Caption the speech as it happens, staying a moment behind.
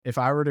if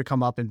I were to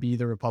come up and be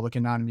the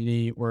Republican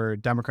nominee or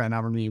Democrat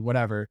nominee,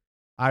 whatever,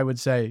 I would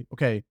say,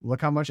 okay,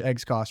 look how much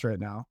eggs cost right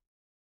now.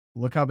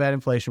 Look how bad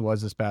inflation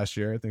was this past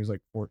year. I think it was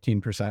like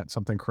 14%,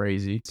 something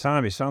crazy.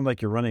 Tom, you sound like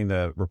you're running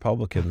the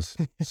Republicans'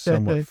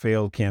 somewhat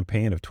failed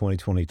campaign of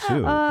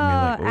 2022.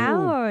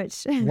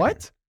 Ouch.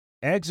 What?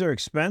 Eggs are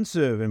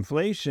expensive.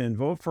 Inflation.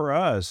 Vote for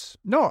us.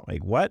 No.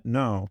 Like what?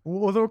 No.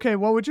 Well, okay,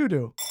 what would you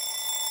do?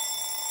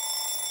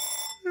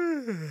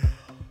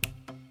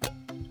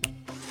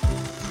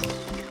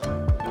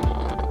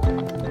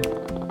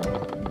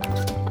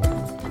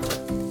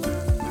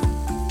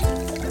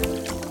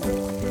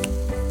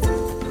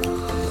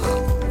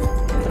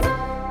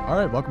 All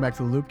right, welcome back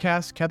to the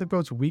Loopcast, Catholic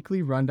Vote's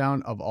weekly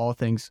rundown of all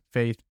things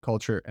faith,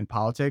 culture, and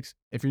politics.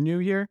 If you're new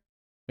here,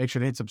 make sure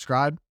to hit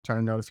subscribe, turn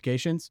on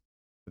notifications.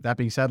 With that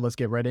being said, let's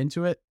get right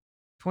into it.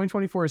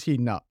 2024 is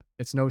heating up.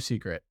 It's no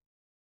secret.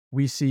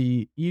 We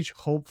see each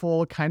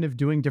hopeful kind of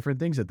doing different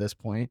things at this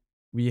point.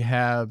 We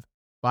have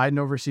Biden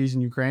overseas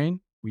in Ukraine.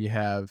 We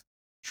have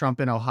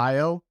Trump in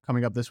Ohio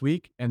coming up this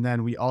week. And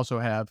then we also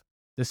have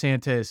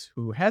DeSantis,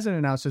 who hasn't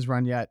announced his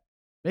run yet,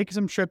 making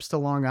some trips to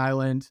Long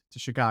Island, to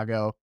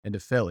Chicago, and to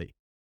Philly.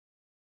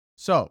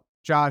 So,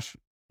 Josh,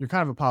 you're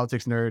kind of a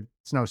politics nerd.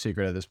 It's no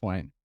secret at this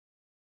point.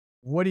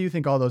 What do you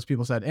think all those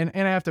people said? And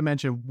I have to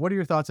mention, what are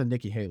your thoughts on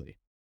Nikki Haley?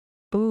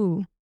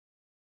 Ooh.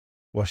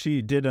 Well,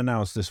 she did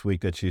announce this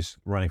week that she's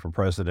running for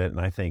president, and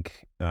I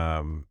think,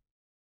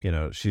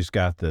 she's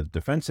got the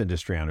defense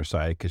industry on her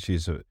side because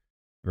she's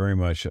very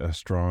much a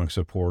strong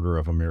supporter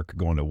of America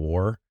going to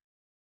war.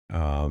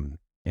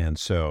 And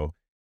so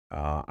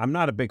I'm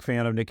not a big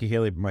fan of Nikki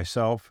Haley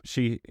myself.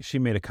 She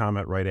made a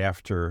comment right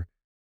after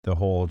the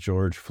whole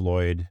George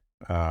Floyd,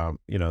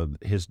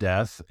 his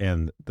death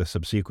and the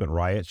subsequent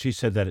riot. She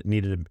said that it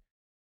needed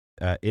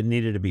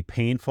to be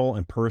painful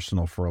and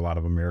personal for a lot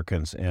of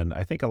Americans. And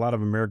I think a lot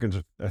of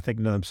Americans are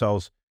thinking to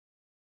themselves,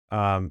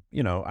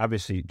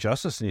 obviously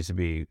justice needs to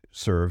be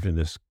served in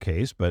this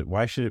case, but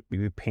why should it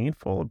be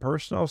painful and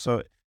personal? So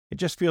it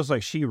just feels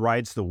like she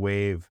rides the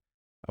wave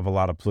of a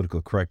lot of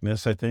political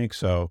correctness, I think.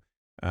 So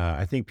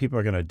I think people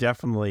are going to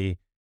definitely,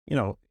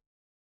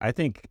 I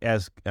think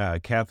as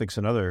Catholics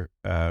and other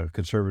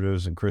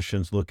conservatives and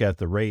Christians look at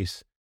the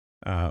race,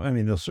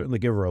 they'll certainly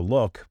give her a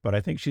look, but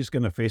I think she's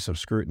going to face some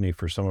scrutiny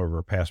for some of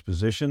her past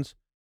positions.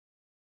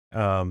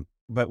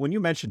 But when you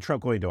mentioned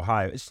Trump going to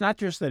Ohio, it's not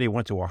just that he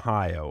went to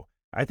Ohio.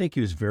 I think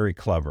he was very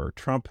clever.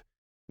 Trump,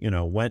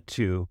 went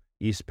to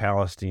East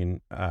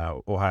Palestine,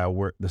 Ohio,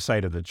 where the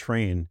site of the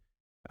train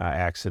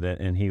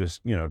accident, and he was,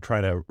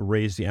 trying to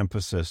raise the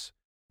emphasis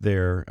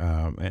there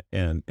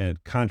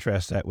and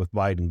contrast that with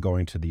Biden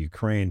going to the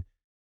Ukraine.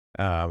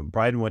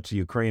 Biden went to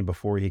Ukraine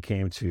before he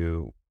came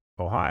to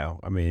Ohio.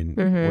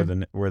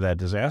 Where that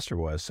disaster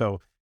was.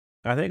 So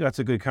I think that's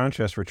a good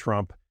contrast for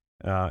Trump.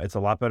 It's a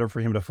lot better for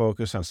him to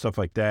focus on stuff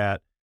like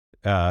that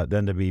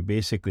than to be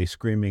basically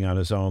screaming on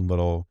his own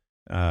little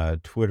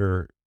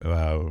Twitter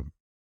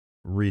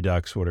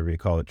redux, whatever you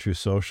call it, True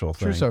Social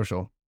thing. True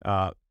Social.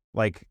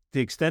 Like the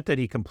extent that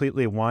he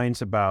completely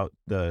whines about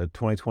the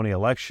 2020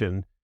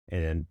 election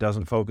and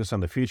doesn't focus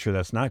on the future,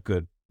 that's not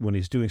good. When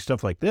he's doing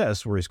stuff like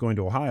this, where he's going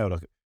to Ohio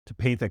to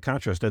paint that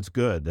contrast, that's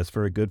good. That's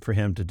very good for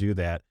him to do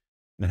that.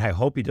 And I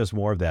hope he does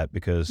more of that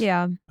because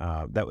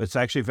that it's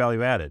actually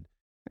value added.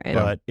 Right.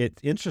 But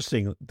it's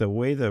interesting the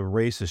way the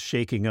race is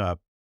shaking up.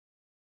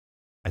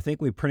 I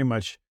think we pretty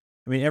much,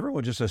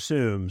 everyone just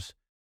assumes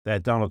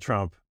that Donald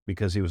Trump,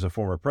 because he was a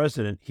former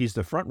president, he's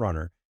the front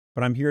runner.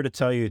 But I'm here to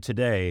tell you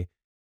today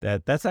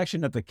that that's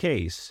actually not the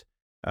case.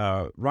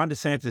 Ron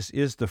DeSantis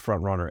is the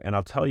front runner, and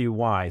I'll tell you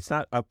why. It's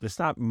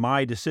not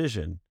my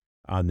decision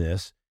on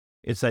this.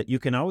 It's that you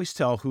can always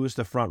tell who is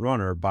the front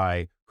runner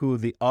by who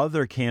the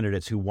other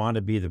candidates who want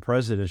to be the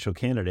presidential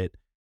candidate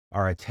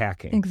are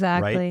attacking.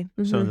 Exactly. Right?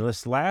 Mm-hmm. So in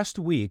this last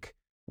week,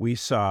 we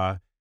saw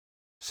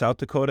South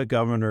Dakota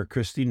Governor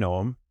Kristi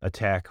Noem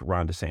attack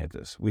Ron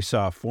DeSantis. We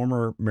saw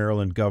former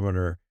Maryland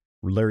Governor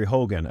Larry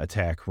Hogan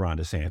attack Ron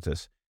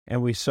DeSantis.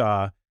 And we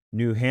saw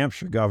New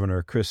Hampshire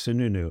Governor Chris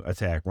Sununu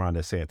attack Ron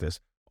DeSantis.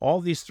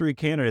 All these three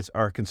candidates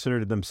are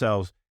considered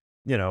themselves,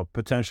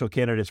 potential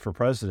candidates for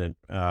president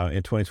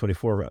in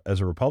 2024 as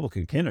a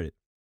Republican candidate.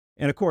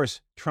 And of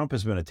course, Trump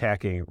has been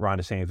attacking Ron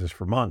DeSantis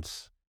for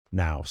months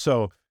now.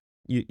 So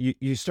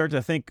you start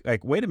to think,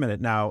 like, wait a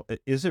minute now,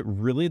 is it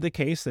really the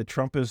case that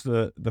Trump is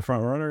the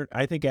front runner?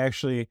 I think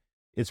actually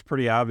it's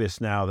pretty obvious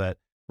now that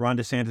Ron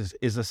DeSantis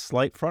is a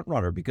slight front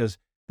runner because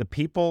the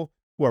people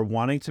who are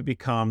wanting to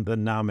become the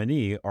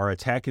nominee are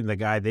attacking the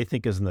guy they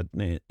think is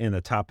in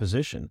the top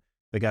position.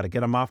 They got to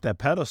get him off that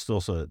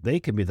pedestal so that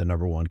they can be the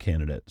number one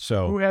candidate.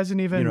 So who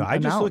hasn't even I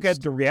just look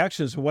at the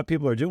reactions of what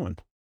people are doing.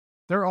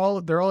 They're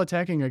all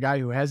attacking a guy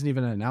who hasn't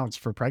even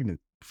announced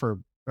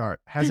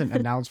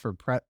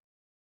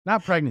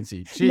not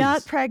pregnancy. Jeez.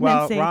 Not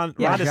pregnancy. Well, Ron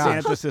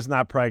DeSantis is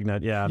not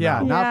pregnant. Not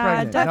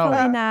pregnant.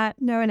 Definitely not.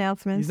 No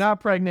announcements. He's not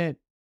pregnant,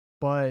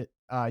 but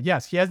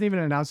yes, he hasn't even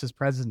announced his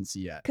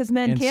presidency yet. Because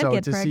men can't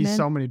get pregnant. See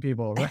so many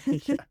people, right?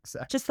 Yeah,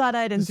 exactly. Just thought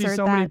I'd insert that. To see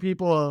so many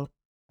people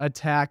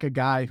attack a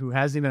guy who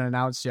hasn't even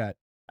announced yet.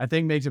 I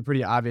think makes it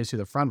pretty obvious who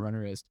the front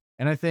runner is.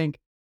 And I think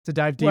to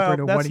dive deeper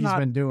into what he's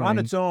been doing on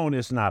its own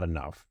is not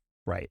enough,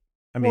 right?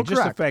 I mean, Well,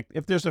 just correct. the fact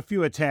if there's a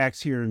few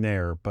attacks here and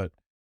there, but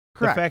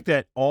Correct. the fact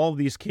that all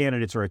these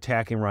candidates are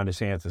attacking Ron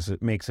DeSantis,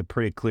 it makes it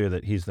pretty clear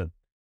that he's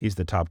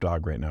the top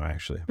dog right now,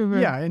 actually.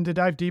 Yeah, and to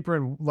dive deeper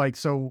and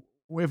so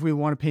if we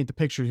want to paint the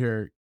picture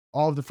here,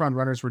 all of the front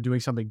runners were doing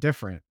something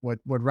different. What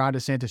Ron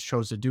DeSantis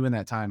chose to do in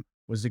that time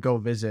was to go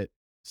visit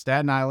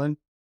Staten Island,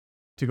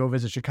 to go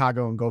visit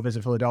Chicago, and go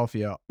visit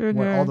Philadelphia.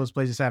 What all those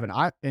places have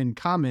in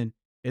common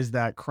is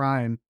that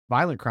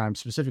violent crime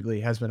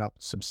specifically, has been up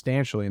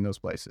substantially in those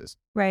places.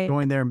 Right.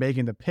 Going there and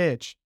making the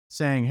pitch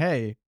saying,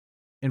 hey,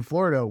 in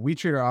Florida, we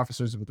treat our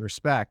officers with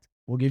respect.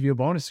 We'll give you a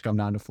bonus to come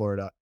down to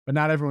Florida. But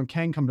not everyone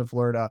can come to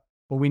Florida,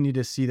 but we need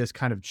to see this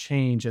kind of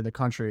change in the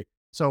country.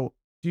 So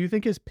do you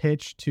think his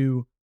pitch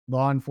to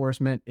law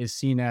enforcement is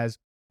seen as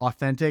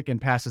authentic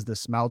and passes the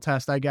smell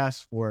test, I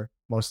guess, for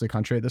most of the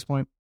country at this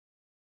point?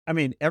 I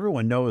mean,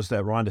 everyone knows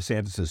that Ron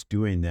DeSantis is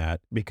doing that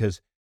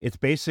because it's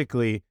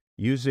basically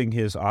using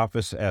his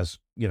office as,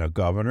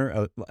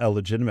 governor, a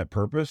legitimate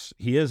purpose.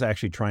 He is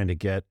actually trying to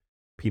get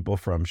people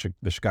from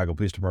the Chicago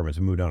Police Department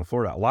to move down to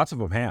Florida. Lots of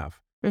them have.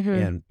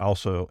 And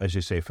also, as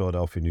you say,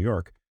 Philadelphia, New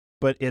York.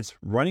 But it's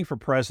running for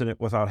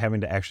president without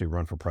having to actually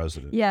run for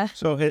president. Yeah.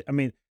 So,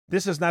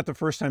 this is not the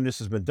first time this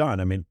has been done.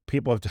 I mean,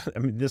 people have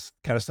done, this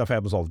kind of stuff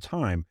happens all the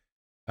time.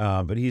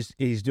 But he's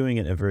doing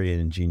it in a very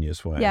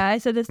ingenious way. Yeah, I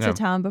said this to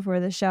Tom before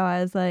the show.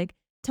 I was like,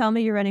 tell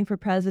me you're running for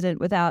president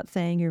without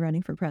saying you're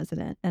running for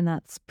president. And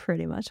that's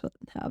pretty much what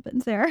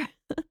happens there.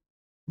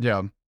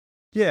 Yeah.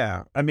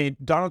 Yeah. I mean,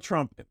 Donald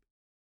Trump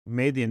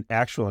made the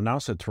actual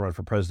announcement to run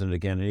for president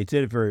again, and he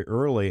did it very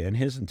early. And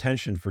his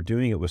intention for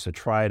doing it was to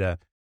try to,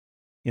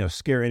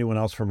 scare anyone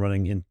else from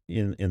running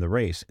in the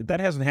race. That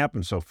hasn't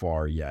happened so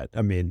far yet.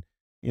 I mean,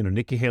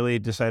 Nikki Haley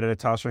decided to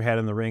toss her hat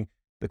in the ring.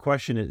 The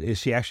question is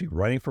she actually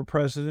running for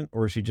president,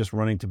 or is she just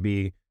running to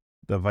be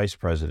the vice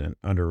president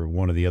under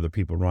one of the other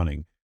people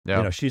running?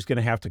 Yeah. She's going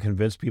to have to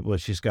convince people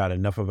that she's got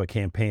enough of a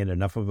campaign,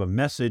 enough of a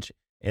message,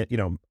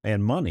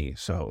 and money.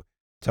 So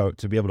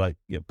to be able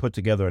to put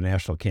together a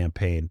national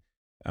campaign.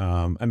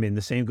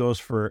 The same goes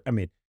for,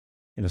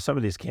 some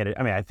of these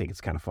candidates. I think it's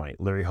kind of funny.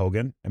 Larry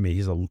Hogan.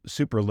 He's a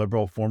super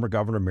liberal, former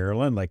governor of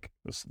Maryland. Like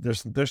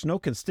there's no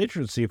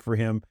constituency for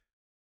him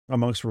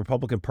amongst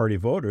Republican Party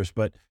voters,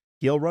 but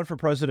he'll run for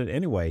president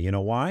anyway. You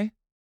know why?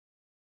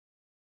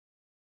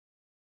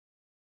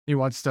 He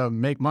wants to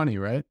make money,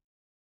 right?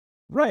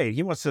 Right.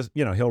 He wants to,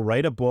 he'll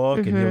write a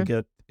book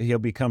and he'll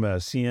become a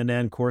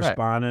CNN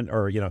correspondent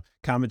or,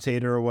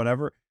 commentator or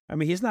whatever.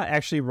 He's not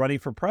actually running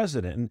for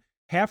president. And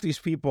half these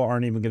people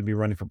aren't even going to be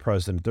running for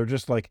president. They're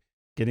just like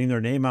getting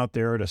their name out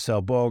there to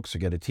sell books or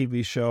get a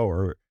TV show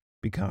or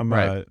become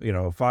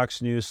a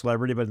Fox News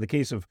celebrity. But in the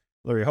case of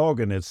Larry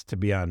Hogan, it's to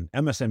be on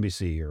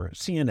MSNBC or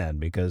CNN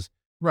because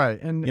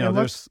and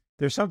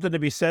there's something to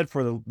be said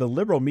for the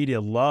liberal media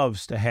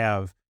loves to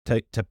have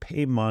to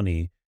pay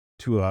money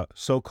to a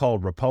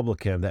so-called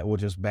Republican that will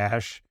just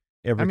bash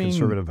every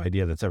conservative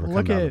idea that's ever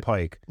come down the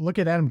pike. Look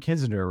at Adam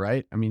Kinzinger,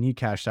 right? He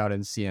cashed out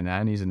in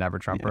CNN. He's a never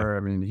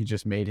Trumper. Yeah. He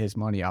just made his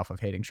money off of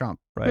hating Trump.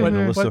 Right. But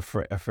Melissa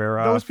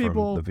Farah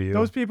from The View.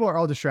 Those people are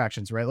all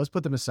distractions, right? Let's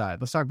put them aside.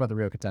 Let's talk about the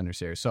real contenders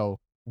here. So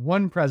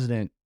one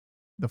president,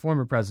 the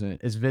former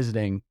president, is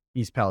visiting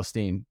East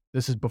Palestine.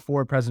 This is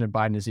before President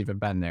Biden has even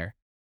been there.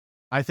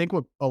 I think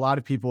what a lot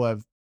of people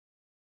have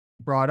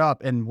brought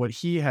up and what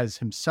he has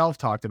himself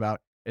talked about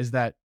is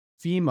that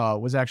FEMA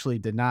was actually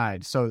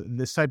denied. So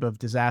this type of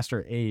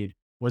disaster aid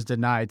was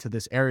denied to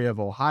this area of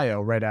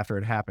Ohio right after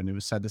it happened. It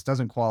was said this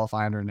doesn't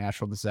qualify under a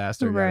natural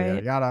disaster, right. yada,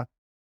 yada, yada.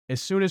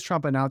 As soon as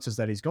Trump announces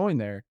that he's going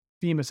there,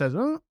 FEMA says,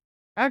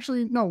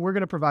 actually, no, we're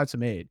going to provide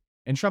some aid.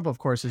 And Trump, of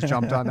course, has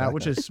jumped on that,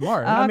 which is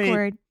smart.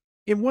 Awkward.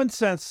 In one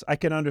sense, I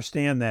can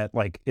understand that,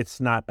 it's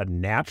not a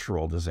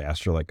natural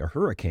disaster like a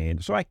hurricane.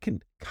 So I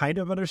can kind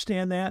of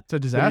understand that. It's a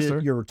disaster.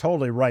 You're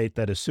totally right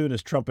that as soon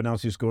as Trump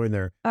announced he was going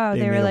there,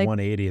 they made a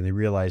 180 and they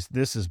realized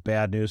this is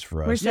bad news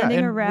for us. We're sending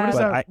a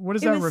rat. What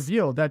does that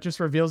reveal? That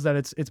just reveals that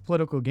it's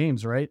political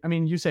games, right?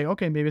 You say,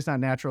 okay, maybe it's not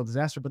a natural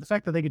disaster, but the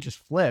fact that they could just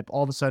flip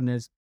all of a sudden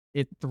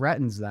it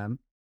threatens them.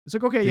 It's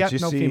like, okay, no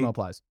FEMA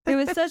applies. It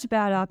was such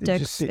bad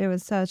optics. It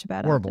was such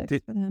bad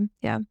optics with him.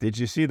 Yeah. Did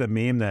you see the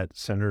meme that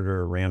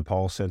Senator Rand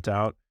Paul sent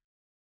out?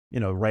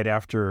 Right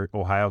after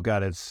Ohio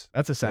got its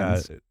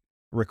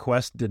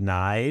request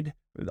denied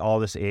with all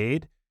this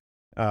aid.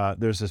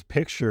 There's this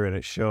picture and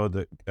it showed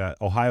the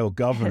Ohio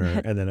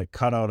governor and then a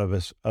cutout of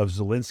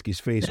Zelensky's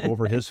face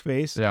over his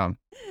face. Yeah.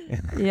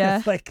 Yeah.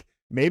 It's like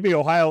maybe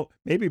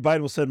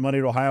Biden will send money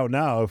to Ohio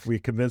now if we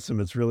convince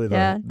him it's really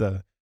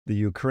the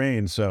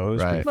Ukraine. So it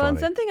was pretty funny. And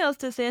something else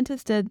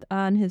DeSantis did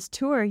on his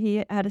tour,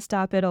 he had to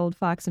stop at old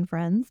Fox and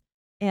Friends.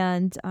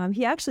 And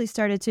he actually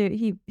started to,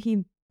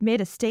 he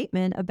made a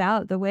statement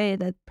about the way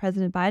that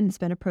President Biden's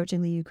been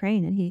approaching the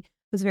Ukraine. And he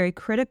was very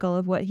critical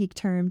of what he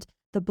termed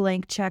the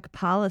blank check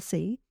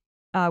policy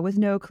with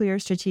no clear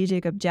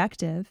strategic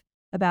objective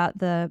about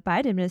the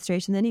Biden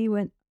administration. Then he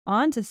went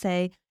on to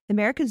say,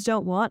 Americans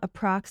don't want a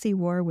proxy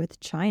war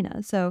with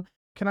China. So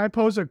Can I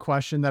pose a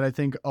question that I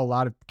think a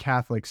lot of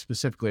Catholics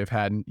specifically have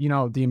had? And, you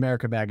know, the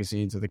American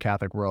magazines of the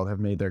Catholic world have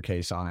made their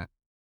case on it.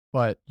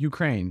 But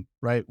Ukraine,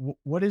 right?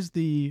 What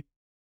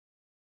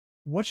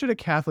should a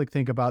Catholic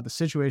think about the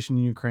situation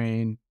in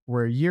Ukraine?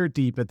 We're a year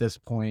deep at this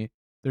point.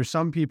 There's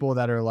some people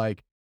that are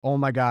like, oh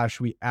my gosh,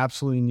 we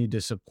absolutely need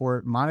to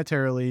support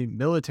monetarily,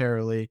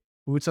 militarily,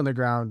 boots on the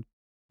ground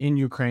in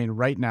Ukraine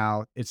right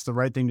now. It's the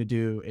right thing to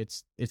do.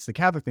 It's the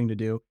Catholic thing to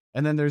do.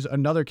 And then there's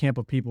another camp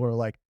of people who are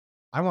like,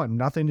 I want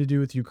nothing to do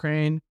with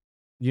Ukraine.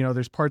 You know,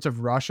 there's parts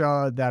of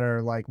Russia that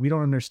are like, we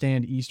don't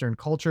understand Eastern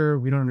culture.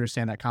 We don't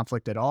understand that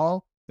conflict at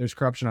all. There's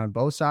corruption on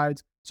both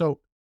sides. So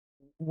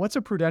what's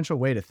a prudential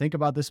way to think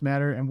about this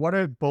matter? And what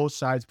are both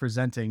sides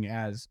presenting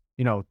as,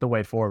 you know, the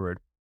way forward?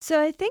 So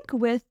I think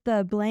with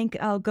the blank,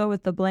 I'll go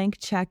with the blank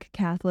check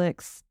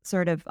Catholics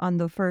sort of on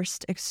the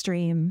first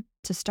extreme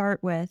to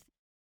start with.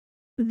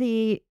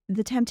 The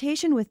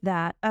temptation with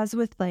that, as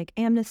with like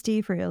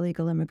amnesty for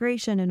illegal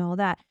immigration and all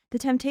that, the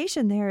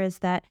temptation there is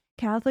that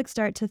Catholics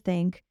start to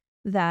think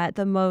that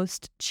the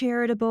most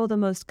charitable, the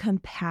most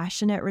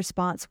compassionate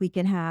response we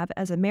can have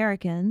as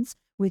Americans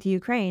with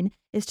Ukraine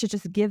is to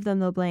just give them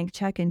the blank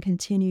check and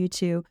continue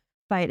to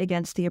fight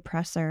against the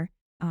oppressor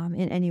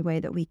in any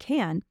way that we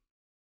can.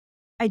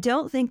 I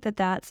don't think that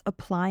that's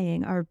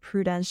applying our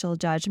prudential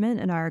judgment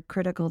and our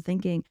critical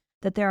thinking,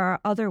 that there are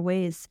other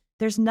ways.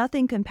 There's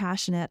nothing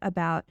compassionate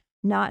about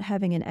not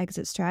having an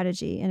exit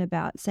strategy and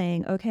about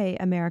saying, okay,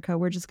 America,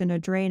 we're just going to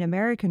drain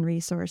American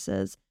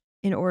resources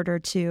in order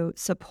to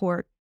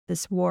support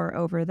this war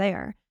over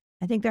there.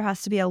 I think there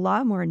has to be a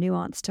lot more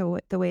nuance to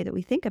the way that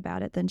we think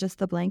about it than just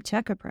the blank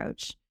check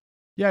approach.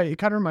 Yeah, it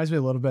kind of reminds me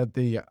a little bit of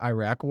the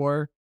Iraq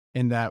war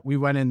in that we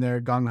went in there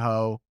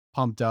gung-ho,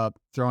 pumped up,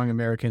 throwing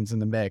Americans in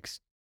the mix,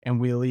 and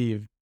we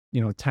leave,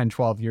 10,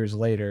 12 years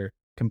later,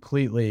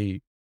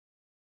 completely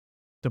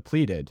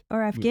depleted.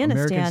 Or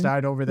Afghanistan. Americans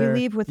died over there. We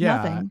leave with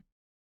nothing.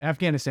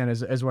 Afghanistan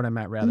is what I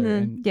meant,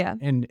 rather.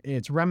 Mm-hmm. And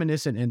it's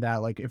reminiscent in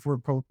that, like, if we're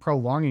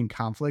prolonging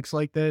conflicts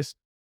like this,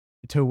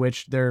 to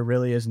which there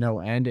really is no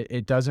end,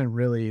 it doesn't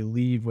really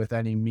leave with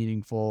any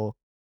meaningful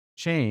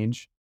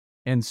change.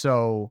 And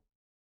so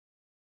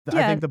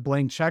I think the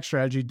blank check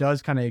strategy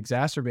does kind of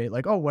exacerbate,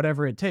 like, oh,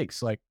 whatever it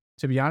takes. Like,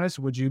 to be honest,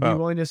 would you be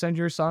willing to send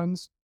your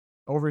sons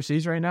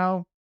overseas right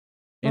now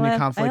in a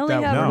conflict that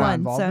we're not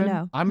involved in?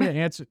 No. I'm going to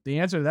answer. The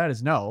answer to that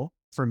is no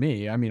for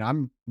me. I mean,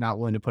 I'm not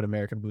willing to put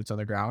American boots on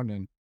the ground.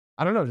 And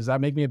I don't know. Does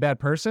that make me a bad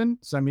person?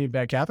 Does that make me a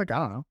bad Catholic? I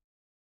don't know.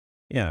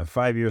 Yeah, in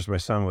 5 years, my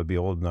son would be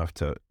old enough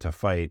to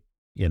fight,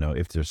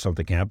 if there's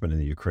something happening in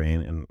the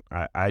Ukraine. And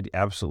I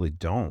absolutely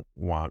don't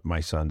want my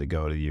son to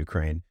go to the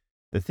Ukraine.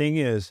 The thing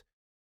is,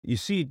 you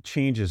see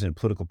changes in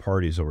political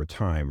parties over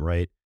time,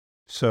 right?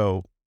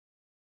 So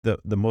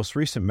the most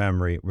recent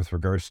memory with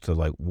regards to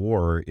like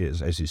war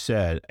is, as you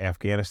said,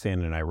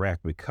 Afghanistan and Iraq.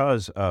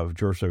 Because of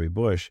George W.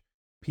 Bush,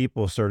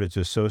 people started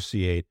to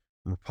associate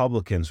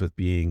Republicans with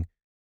being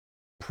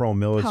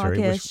pro-military,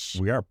 which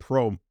we are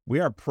pro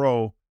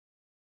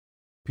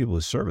people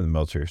who serve in the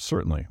military,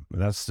 certainly.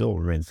 And that still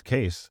remains the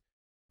case.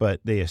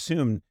 But they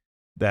assumed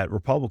that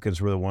Republicans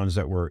were the ones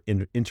that were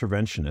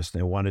interventionists.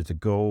 They wanted to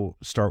go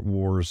start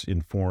wars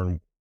in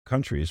foreign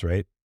countries,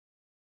 right?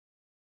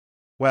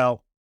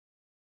 Well,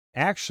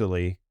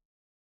 actually,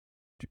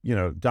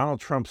 Donald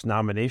Trump's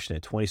nomination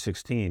in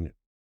 2016,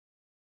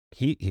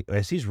 he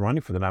as he's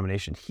running for the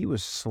nomination, he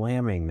was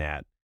slamming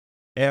that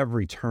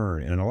every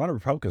turn. And a lot of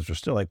Republicans were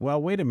still like,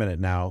 well, wait a minute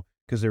now,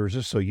 because they were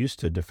just so used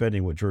to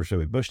defending what George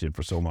W. Bush did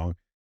for so long.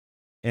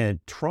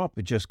 And Trump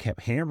just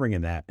kept hammering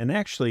in that. And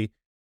actually,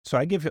 so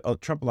I give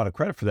Trump a lot of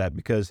credit for that,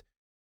 because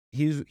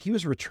he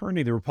was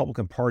returning the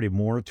Republican Party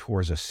more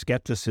towards a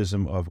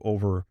skepticism of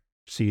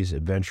overseas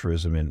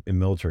adventurism in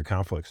military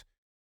conflicts.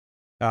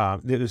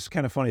 It was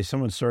kind of funny.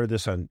 Someone started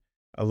this on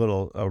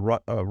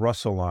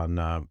Russell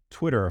on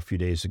Twitter a few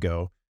days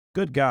ago.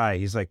 Good guy.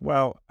 He's like,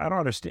 well, I don't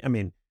understand. I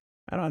mean,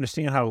 I don't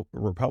understand how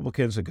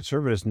Republicans and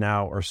conservatives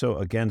now are so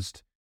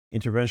against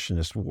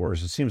interventionist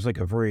wars. It seems like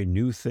a very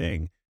new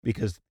thing,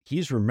 because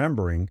he's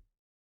remembering,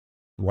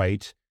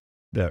 right,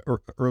 the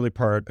early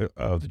part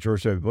of the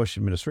George W. Bush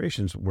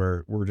administrations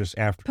where we're just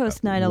after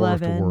post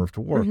 9/11 war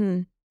after war.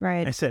 Mm-hmm.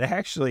 Right. I said,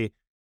 actually,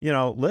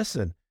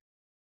 listen,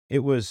 it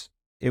was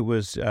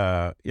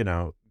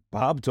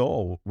Bob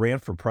Dole ran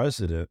for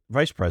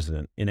vice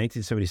president in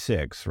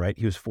 1976, right?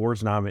 He was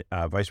Ford's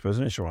vice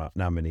presidential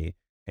nominee,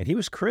 and he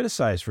was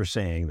criticized for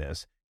saying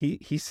this.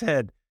 He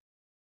said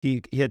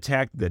he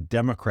attacked the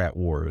Democrat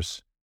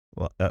wars,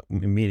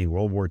 meaning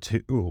World War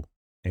II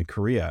and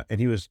Korea,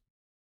 and he was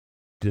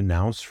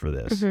denounced for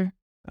this,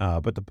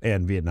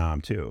 and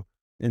Vietnam too.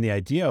 And the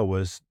idea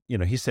was,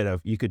 he said, if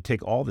you could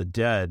take all the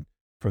dead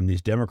from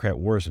these Democrat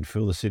wars and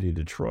fill the city of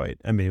Detroit.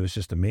 I mean, it was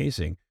just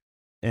amazing.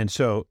 And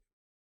so,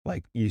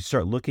 like, you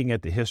start looking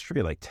at the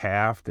history, like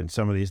Taft and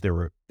some of these, they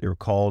were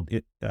called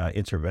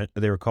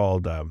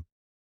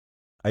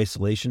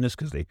isolationists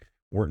because they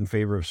weren't in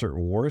favor of certain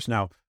wars.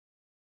 Now,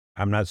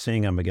 I'm not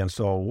saying I'm against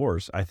all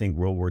wars. I think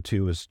World War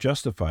II is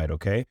justified,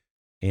 okay?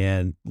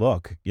 And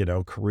look,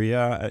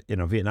 Korea,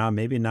 Vietnam,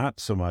 maybe not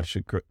so much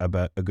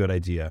about a good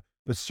idea,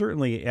 but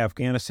certainly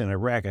Afghanistan,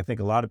 Iraq, I think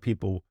a lot of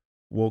people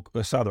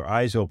saw their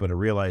eyes open and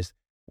realized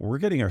we're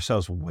getting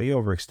ourselves way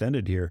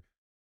overextended here.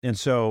 And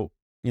so,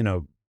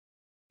 Joe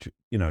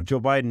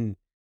Biden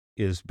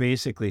is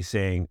basically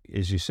saying,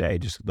 as you say,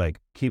 just like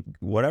keep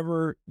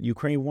whatever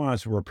Ukraine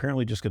wants. We're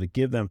apparently just going to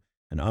give them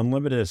an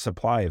unlimited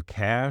supply of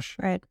cash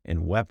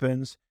and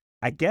weapons.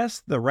 I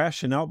guess the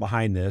rationale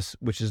behind this,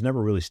 which is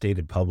never really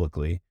stated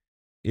publicly,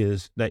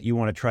 is that you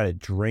want to try to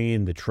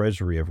drain the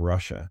treasury of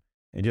Russia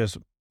and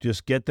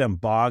just get them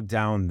bogged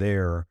down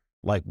there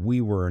like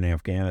we were in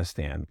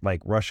Afghanistan,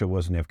 like Russia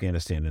was in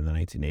Afghanistan in the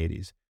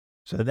 1980s.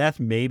 So that's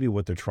maybe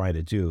what they're trying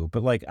to do.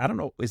 But I don't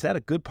know, is that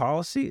a good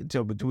policy?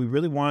 Do we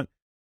really want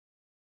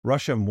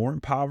Russia more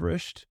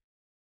impoverished?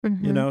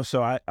 Mm-hmm.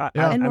 So and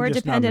I'm more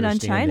just dependent not on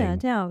China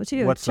now,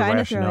 too. What's the China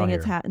rationale throwing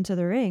its here? hat into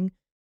the ring.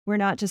 We're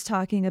not just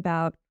talking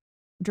about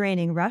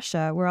draining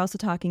Russia. We're also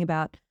talking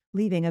about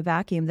leaving a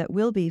vacuum that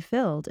will be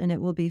filled, and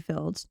it will be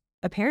filled.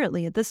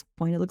 Apparently, at this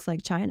point, it looks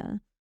like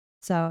China.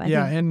 So I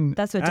think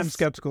that's what I'm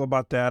skeptical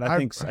about that. I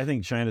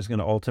think China's going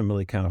to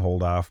ultimately kind of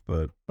hold off,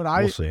 but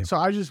we'll see. So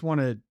I just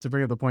wanted to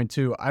bring up the point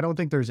too. I don't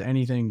think there's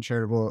anything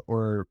charitable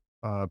or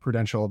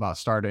prudential about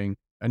starting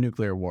a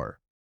nuclear war,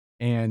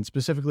 and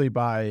specifically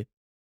by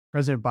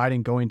President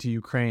Biden going to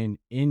Ukraine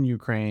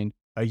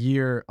a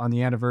year on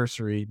the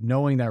anniversary,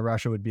 knowing that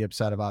Russia would be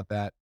upset about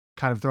that,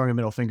 kind of throwing a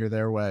middle finger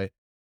their way.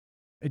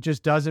 It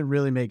just doesn't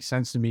really make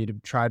sense to me to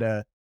try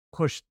to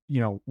push.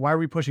 Why are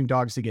we pushing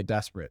dogs to get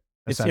desperate?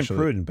 It's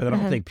imprudent, but I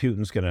don't think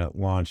Putin's going to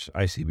launch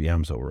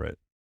ICBMs over it.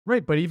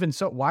 Right, but even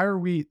so, why are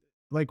we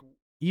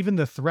even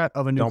the threat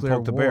of a nuclear war? Don't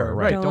poke the bear,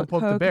 right? Don't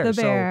poke the bear.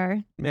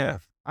 So, yeah,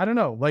 I don't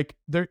know.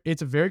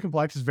 It's a very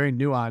complex, it's very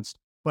nuanced.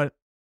 But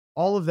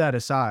all of that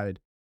aside,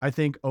 I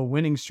think a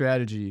winning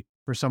strategy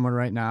for someone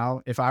right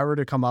now, if I were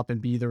to come up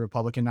and be the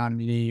Republican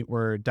nominee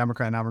or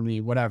Democrat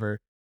nominee, whatever,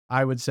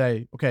 I would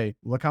say, okay,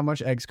 look how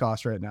much eggs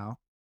cost right now.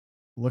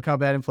 Look how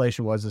bad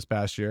inflation was this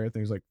past year. I think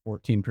it was like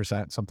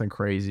 14%, something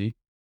crazy.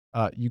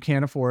 You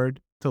can't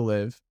afford to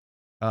live.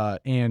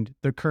 And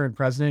the current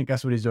president,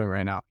 guess what he's doing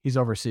right now? He's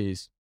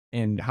overseas.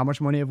 And how much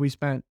money have we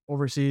spent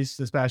overseas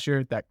this past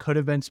year that could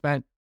have been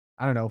spent,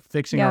 I don't know,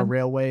 fixing our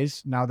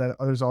railways now that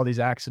there's all these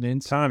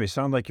accidents? Tom, you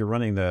sound like you're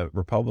running the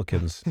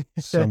Republicans'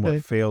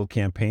 somewhat failed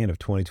campaign of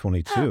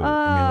 2022. Oh,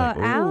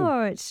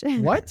 ouch.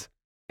 What?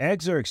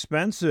 Eggs are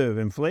expensive.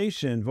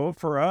 Inflation. Vote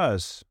for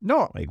us.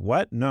 No.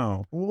 What?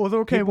 No. Well,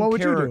 okay, what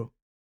would you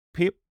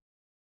do?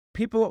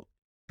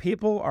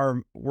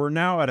 We're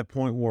now at a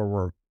point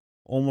where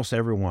almost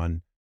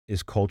everyone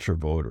is culture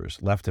voters,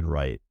 left and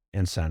right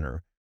and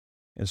center.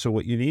 And so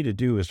what you need to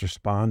do is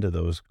respond to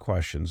those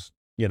questions.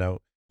 You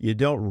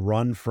don't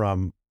run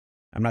from,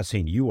 I'm not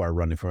saying you are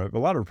running from it, but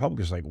a lot of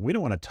Republicans are like, we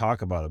don't want to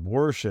talk about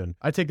abortion.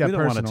 I take that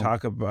personal. We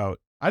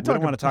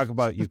don't want to talk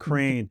about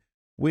Ukraine.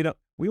 We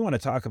want to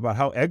talk about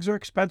how eggs are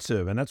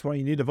expensive, and that's why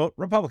you need to vote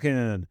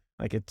Republican.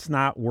 It's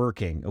not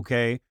working,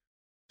 okay?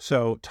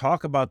 So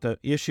talk about the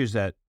issues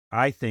that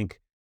I think,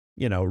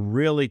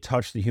 really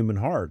touch the human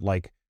heart.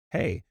 Like,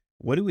 hey,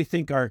 what do we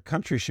think our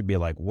country should be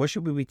like? What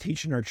should we be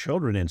teaching our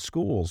children in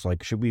schools?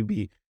 Should we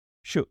be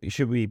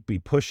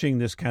pushing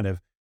this kind of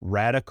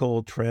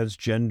radical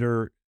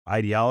transgender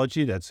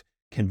ideology that's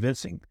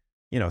convincing,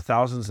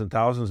 thousands and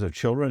thousands of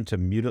children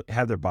to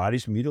have their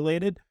bodies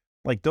mutilated?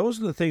 Those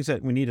are the things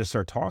that we need to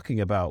start talking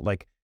about.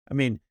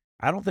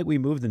 I don't think we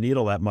move the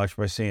needle that much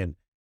by saying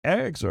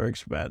eggs are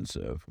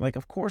expensive.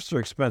 Of course they're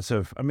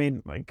expensive.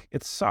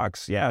 It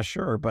sucks. Yeah,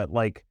 sure. But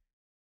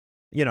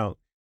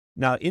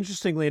now,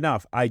 interestingly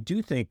enough, I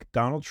do think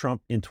Donald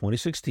Trump in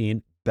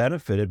 2016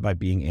 benefited by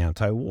being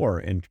anti-war,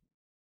 and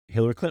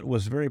Hillary Clinton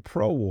was very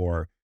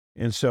pro-war.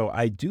 And so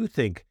I do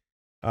think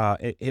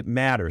it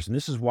matters, and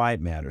this is why it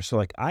matters.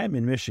 So I am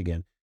in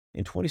Michigan.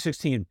 In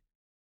 2016,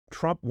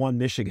 Trump won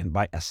Michigan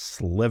by a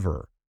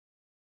sliver.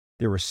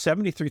 There were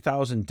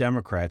 73,000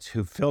 Democrats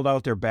who filled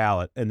out their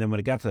ballot, and then when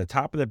it got to the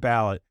top of the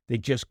ballot, they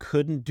just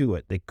couldn't do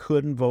it. They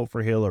couldn't vote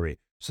for Hillary.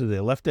 So they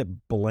left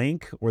it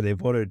blank, or they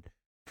voted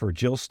for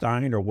Jill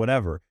Stein or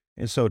whatever.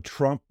 And so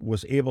Trump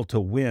was able to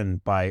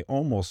win by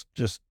almost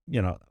just,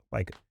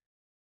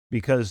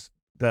 because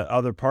the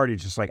other party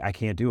just I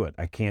can't do it.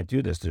 I can't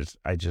do this.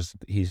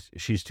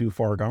 She's too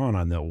far gone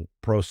on the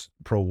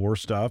pro-war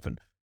stuff and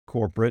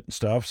corporate and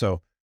stuff.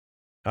 So,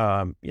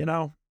 I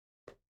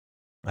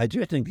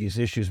do think these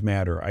issues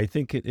matter. I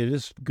think it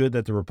is good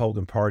that the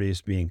Republican Party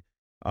is being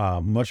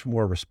much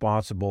more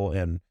responsible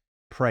and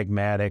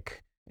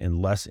pragmatic and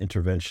less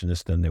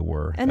interventionist than they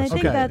were. And I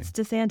think that's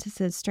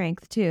DeSantis'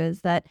 strength too,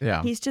 is that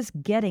he's just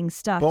getting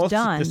stuff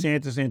done. Both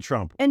DeSantis and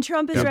Trump. And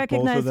Trump is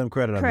recognized. Both of them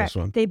credit on this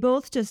one. They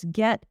both just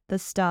get the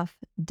stuff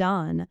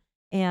done.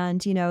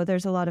 And,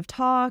 there's a lot of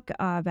talk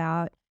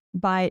about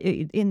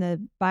in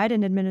the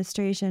Biden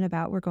administration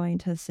about we're going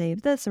to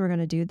save this and we're going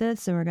to do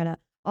this and we're going to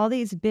all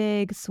these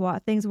big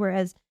SWAT things.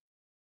 Whereas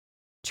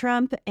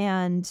Trump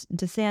and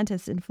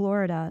DeSantis in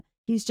Florida,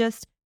 he's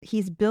just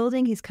he's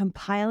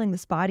compiling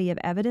this body of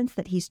evidence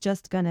that he's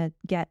just going to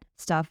get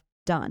stuff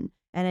done.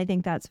 And I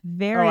think that's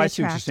very I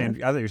see what you're attractive.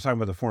 saying. I thought you were talking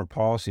about the foreign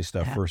policy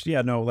stuff first.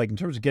 Yeah, no, like in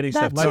terms of getting That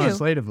stuff too. done.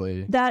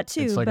 Legislatively, That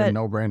too. it's like but, a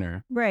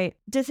no-brainer. Right.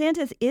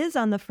 DeSantis is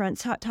on the front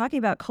talking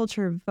about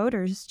culture of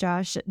voters,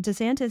 Josh.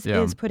 DeSantis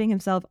is putting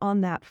himself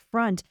on that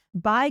front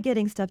by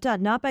getting stuff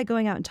done, not by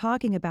going out and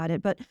talking about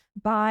it, but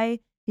by,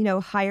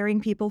 hiring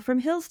people from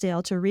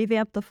Hillsdale to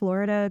revamp the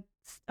Florida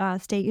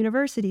State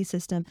University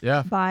system,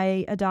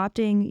 by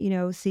adopting,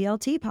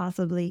 CLT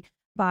possibly,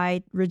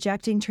 by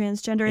rejecting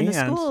transgender in the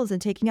schools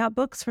and taking out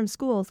books from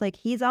schools. Like,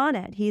 he's on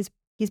it. He's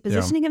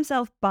positioning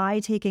himself by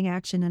taking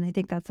action, and I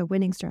think that's a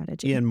winning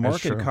strategy. In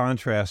marked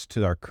contrast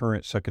to our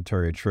current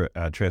Secretary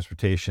of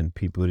Transportation,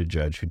 Pete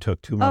Buttigieg, who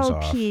took 2 months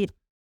off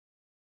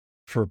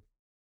for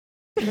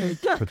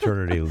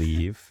paternity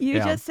leave. You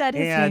just said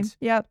his name.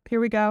 Yep, here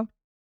we go.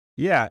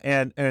 Yeah,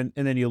 and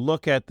then you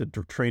look at the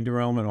train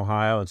derailment in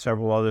Ohio and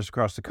several others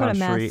across the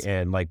country,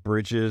 and like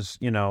bridges,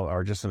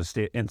 are just in a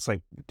state. And it's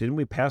like, didn't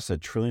we pass $1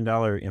 trillion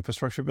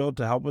infrastructure bill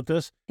to help with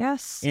this?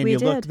 Yes, and we you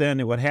did. look then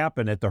at what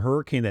happened at the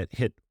hurricane that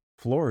hit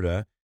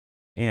Florida,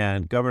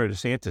 and Governor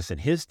DeSantis and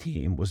his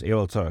team was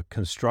able to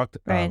construct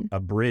a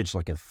bridge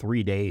like in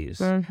 3 days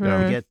to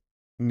get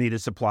needed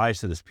supplies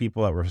to these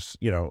people that were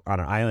on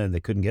an island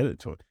that couldn't get it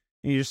to it.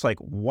 And you're just like,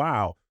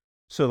 wow.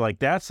 So like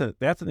that's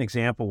an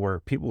example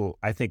where people,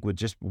 I think, would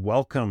just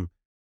welcome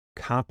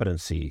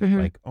competency.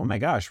 Like, oh my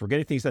gosh, we're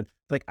getting things done.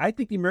 Like, I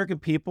think the American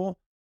people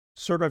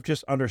sort of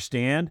just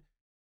understand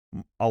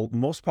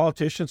most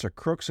politicians are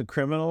crooks and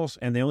criminals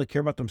and they only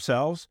care about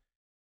themselves.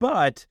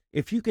 But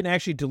if you can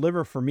actually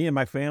deliver for me and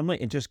my family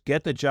and just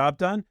get the job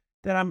done,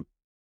 then I'm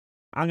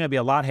going to be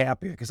a lot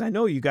happier, because I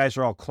know you guys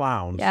are all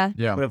clowns. Yeah.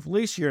 But at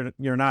least you're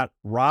not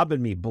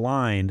robbing me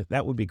blind.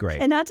 That would be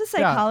great. And not to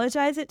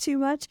psychologize it too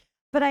much,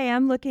 but I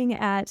am looking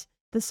at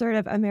the sort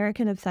of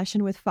American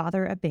obsession with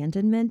father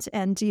abandonment,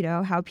 and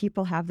how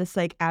people have this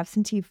like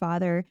absentee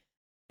father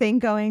thing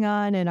going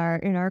on in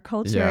our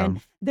culture.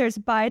 And there's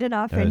Biden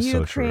off in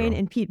Ukraine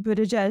and Pete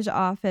Buttigieg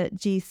off at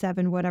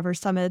G7 whatever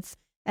summits,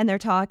 and they're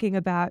talking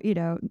about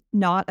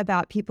not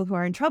about people who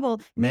are in trouble.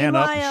 Man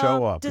Meanwhile, up and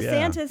show up.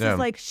 DeSantis is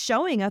like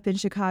showing up in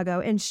Chicago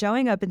and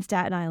showing up in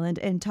Staten Island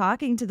and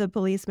talking to the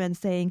policemen,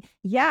 saying,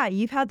 "Yeah,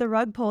 you've had the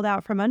rug pulled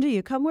out from under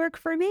you. Come work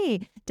for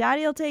me.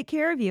 Daddy will take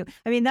care of you."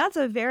 I mean, that's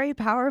a very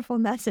powerful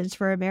message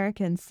for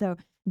Americans. So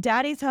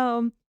Daddy's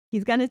home.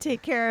 He's going to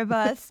take care of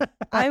us.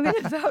 I'm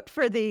going to vote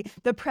for the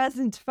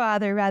present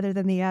father rather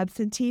than the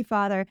absentee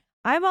father.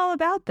 I'm all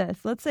about this.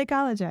 Let's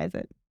psychologize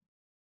it.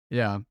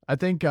 Yeah, I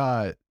think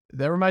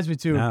that reminds me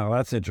too. Oh,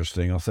 that's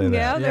interesting. I'll say that.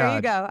 Yeah, there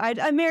you go.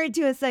 I'm married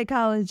to a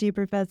psychology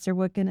professor.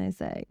 What can I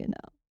say?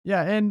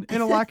 Yeah, and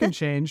a lot can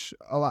change.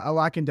 A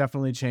lot can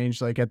definitely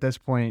change. Like at this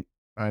point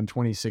in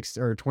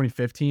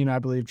 2015, I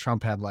believe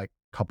Trump had like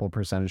a couple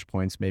percentage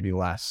points, maybe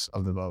less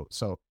of the vote.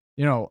 So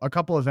a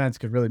couple events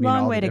could really mean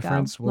all the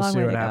difference. We'll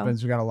see what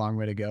happens. We got a long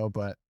way to go,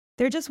 but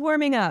they're just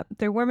warming up.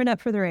 They're warming up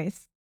for the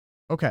race.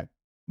 Okay.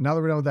 Now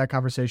that we're done with that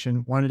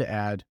conversation, wanted to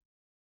add,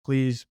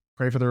 please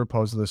pray for the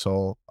repose of the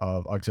soul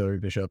of Auxiliary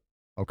Bishop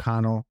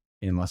O'Connell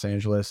in Los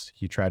Angeles.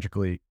 He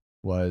tragically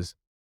was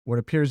what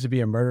appears to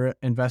be a murder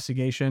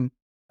investigation.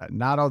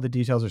 Not all the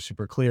details are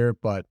super clear,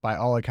 but by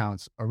all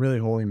accounts, a really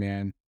holy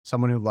man,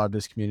 someone who loved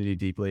his community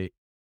deeply,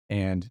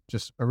 and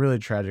just a really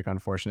tragic,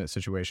 unfortunate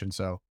situation.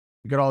 So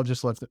we could all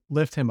just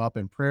lift him up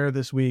in prayer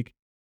this week.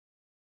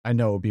 I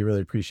know it will be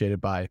really appreciated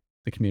by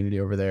the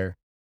community over there,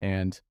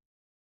 and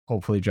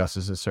hopefully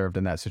justice is served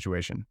in that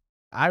situation.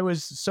 I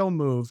was so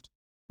moved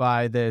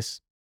by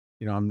this.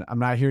 I'm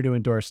not here to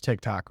endorse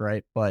TikTok,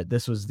 right? But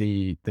this was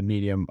the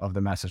medium of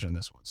the message on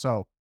this one.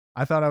 So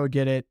I thought I would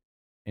get it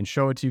and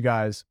show it to you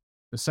guys.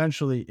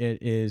 Essentially, it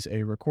is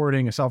a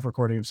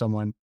self-recording of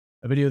someone,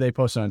 a video they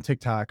posted on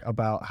TikTok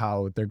about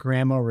how their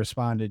grandma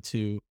responded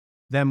to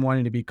them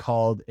wanting to be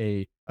called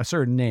a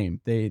certain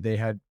name. They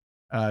had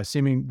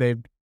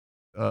they've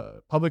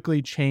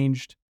publicly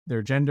changed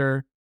their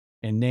gender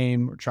and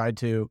name, or tried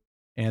to,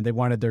 and they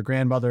wanted their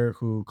grandmother,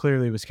 who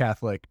clearly was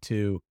Catholic,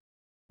 to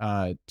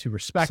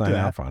respect sign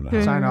that, off on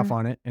it. sign off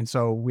on it. And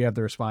so we have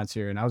the response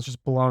here, and I was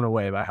just blown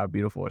away by how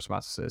beautiful the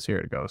response is. Here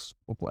it goes.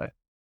 We'll play.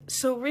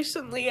 So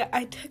recently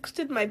I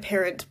texted my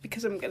parents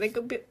because I'm going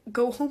to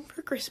go home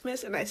for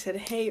Christmas, and I said,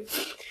 "Hey,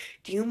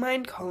 do you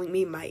mind calling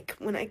me Mike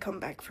when I come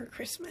back for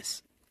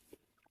Christmas?"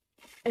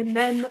 And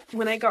then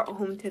when I got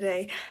home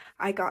today,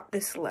 I got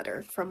this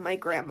letter from my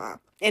grandma,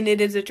 and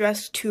it is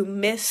addressed to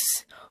Miss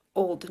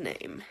Old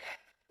Name.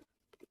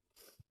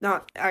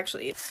 Not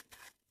actually,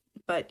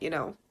 but I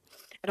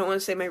don't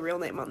want to say my real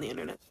name on the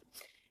internet.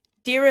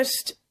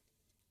 Dearest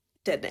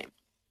dead name.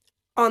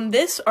 On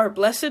this, our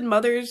Blessed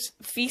Mother's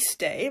feast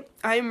day,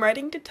 I am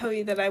writing to tell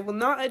you that I will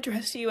not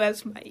address you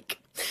as Mike.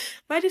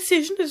 My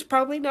decision is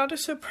probably not a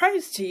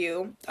surprise to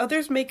you.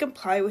 Others may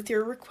comply with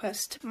your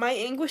request. My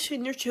anguish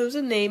in your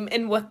chosen name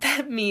and what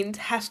that means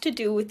has to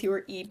do with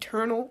your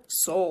eternal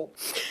soul.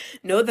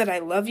 Know that I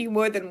love you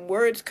more than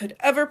words could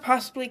ever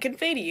possibly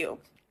convey to you.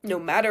 No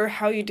matter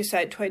how you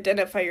decide to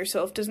identify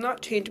yourself does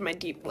not change my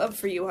deep love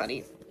for you,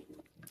 honey.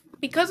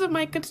 Because of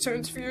my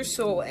concerns for your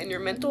soul and your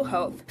mental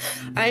health,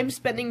 I am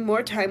spending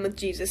more time with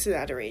Jesus in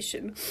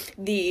adoration.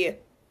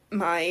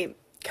 My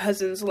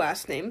cousin's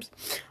last names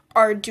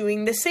are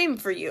doing the same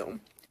for you.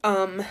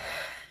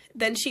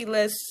 Then she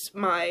lists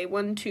my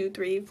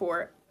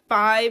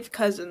 5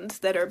 cousins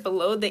that are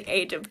below the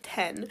age of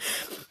 10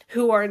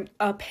 who are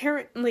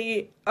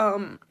apparently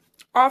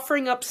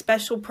offering up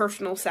special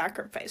personal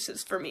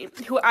sacrifices for me,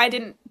 who I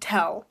didn't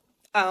tell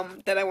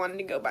that I wanted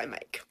to go by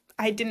Mike.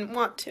 I didn't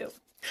want to.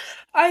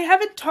 I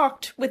haven't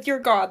talked with your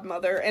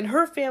godmother and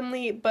her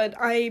family, but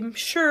I'm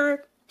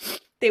sure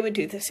they would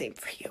do the same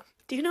for you.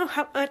 Do you know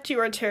how much you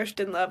are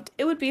cherished and loved?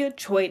 It would be a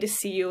joy to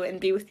see you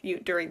and be with you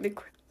during the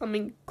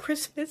coming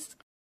Christmas.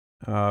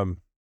 I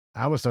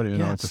almost don't even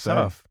know what to say.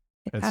 Tough.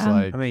 It's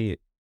like, I mean,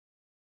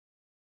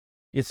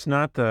 it's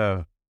not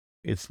the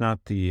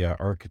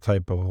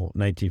archetypal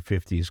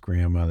 1950s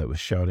grandma that was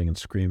shouting and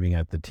screaming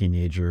at the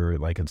teenager,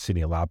 like in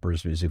Cyndi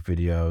Lauper's music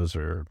videos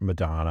or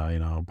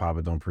Madonna,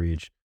 Papa Don't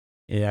Preach.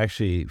 It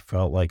actually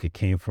felt like it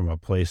came from a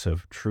place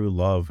of true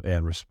love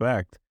and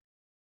respect.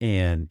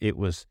 And it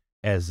was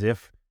as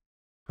if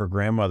her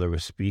grandmother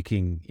was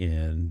speaking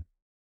in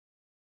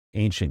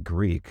ancient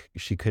Greek.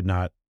 She could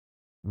not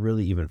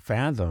really even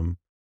fathom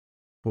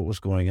what was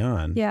going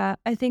on. Yeah,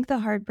 I think the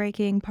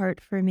heartbreaking part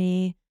for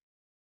me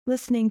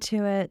listening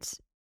to it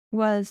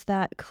was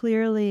that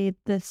clearly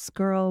this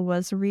girl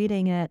was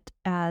reading it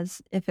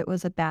as if it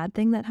was a bad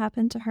thing that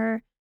happened to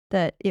her,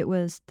 that it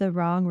was the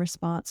wrong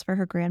response for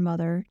her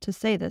grandmother to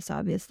say this,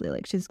 obviously.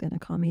 Like, she's going to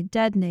call me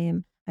dead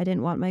name. I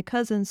didn't want my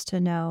cousins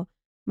to know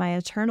my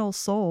eternal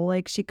soul.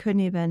 Like, she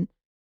couldn't even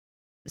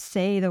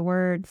say the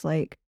words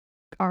like,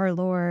 our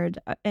Lord.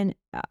 And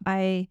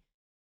my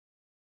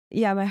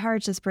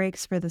heart just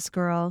breaks for this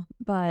girl,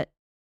 but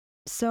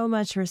so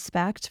much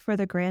respect for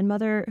the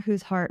grandmother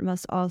whose heart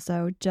must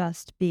also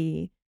just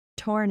be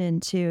torn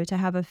in two, to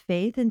have a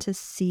faith and to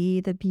see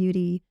the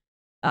beauty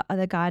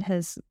that God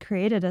has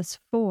created us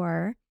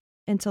for,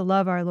 and to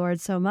love our Lord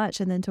so much,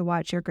 and then to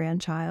watch your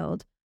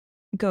grandchild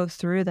go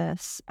through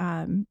this.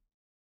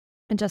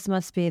 It just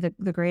must be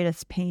the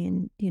greatest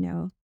pain,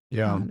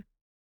 yeah.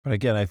 But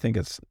again, I think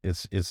it's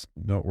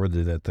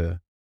noteworthy that the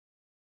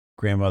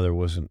grandmother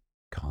wasn't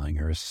calling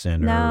her a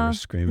sinner or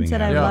screaming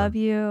said, at I her. love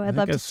you. I'd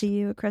love to see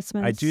you at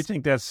Christmas. I do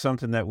think that's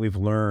something that we've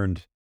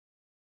learned,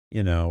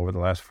 over the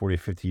last 40,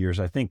 50 years.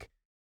 I think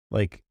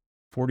like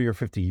 40 or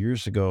 50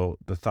 years ago,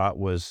 the thought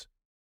was,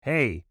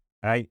 hey,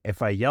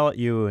 if I yell at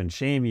you and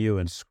shame you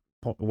and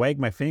wag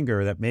my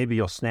finger, that maybe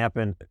you'll snap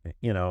in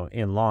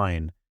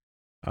line.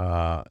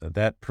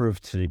 That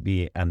proved to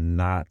be a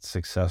not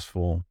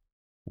successful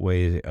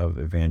way of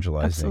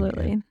evangelizing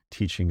and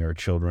teaching our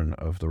children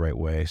of the right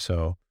way.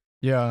 So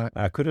yeah,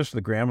 kudos to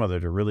the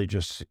grandmother to really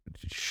just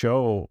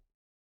show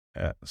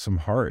some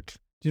heart.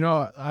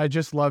 I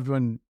just loved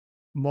when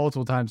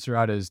multiple times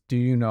throughout is, do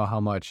you know how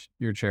much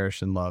you're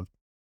cherished and loved?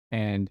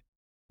 And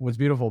what's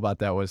beautiful about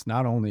that was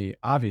not only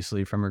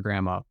obviously from her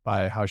grandma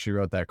by how she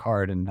wrote that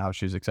card and how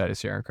she was excited to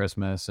see her on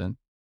Christmas,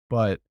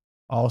 but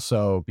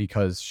also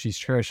because she's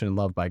cherished and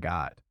loved by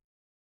God.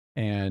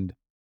 And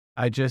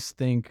I just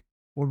think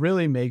what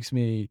really makes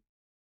me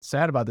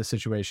sad about this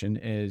situation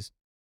is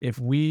if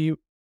we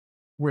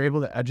were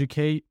able to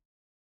educate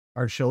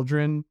our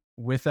children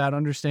with that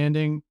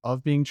understanding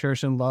of being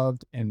cherished and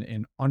loved,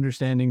 and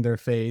understanding their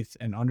faith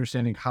and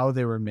understanding how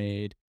they were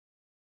made,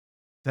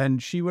 then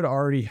she would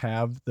already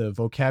have the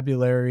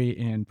vocabulary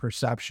and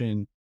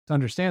perception to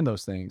understand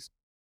those things.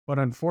 But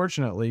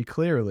unfortunately,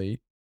 clearly,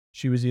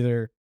 she was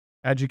either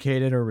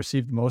educated or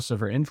received most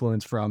of her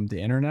influence from the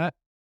internet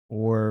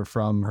or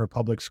from her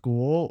public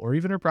school or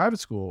even her private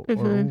school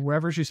or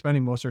wherever she's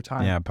spending most of her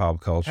time. Yeah, pop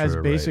culture. Has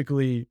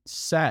basically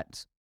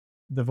set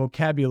the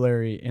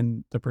vocabulary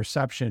and the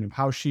perception of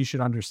how she should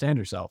understand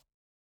herself.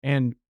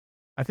 And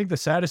I think the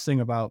saddest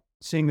thing about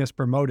seeing this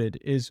promoted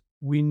is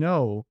we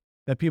know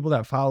that people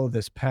that follow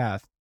this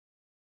path,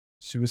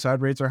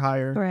 suicide rates are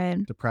higher,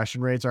 right,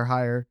 depression rates are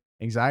higher,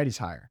 anxiety's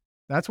higher.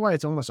 That's why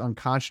it's almost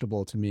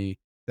unconscionable to me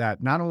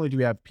that not only do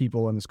we have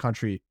people in this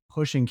country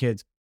pushing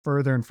kids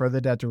further and further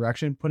that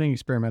direction, putting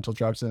experimental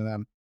drugs in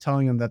them,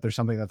 telling them that there's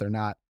something that they're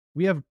not.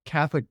 We have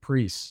Catholic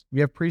priests. We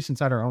have priests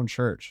inside our own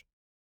church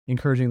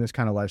encouraging this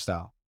kind of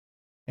lifestyle.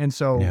 And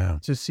so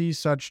to see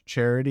such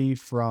charity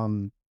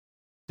from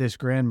this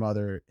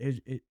grandmother,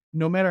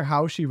 no matter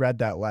how she read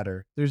that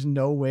letter, there's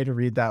no way to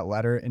read that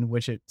letter in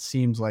which it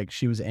seems like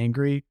she was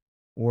angry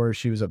or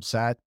she was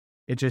upset.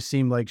 It just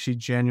seemed like she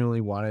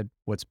genuinely wanted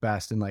what's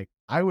best. And like,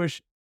 I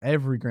wish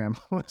every grandma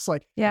was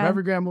like, if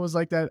every grandma was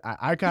like that.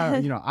 I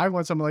kind of, I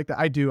want someone like that.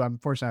 I do. I'm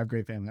fortunate I have a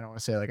great family. I don't want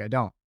to say like I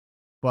don't.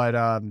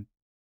 But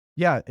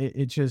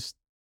it just,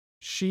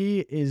 she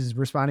is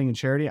responding in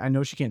charity. I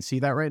know she can't see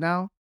that right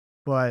now,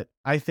 but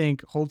I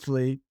think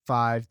hopefully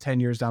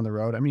 5-10 years down the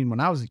road, I mean, when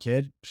I was a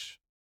kid,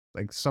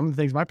 like some of the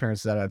things my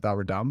parents said I thought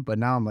were dumb, but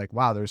now I'm like,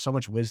 wow, there's so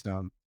much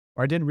wisdom.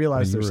 Or I didn't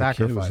realize their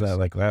sacrifice. Was that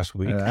like last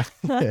week?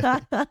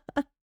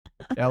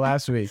 Yeah,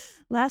 last week.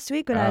 Last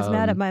week when I was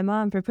mad at my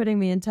mom for putting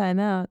me in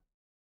timeout.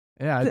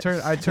 Yeah, I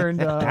turned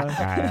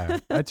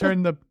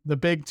the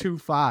big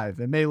 2-5.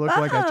 It may look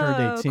like I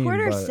turned 18.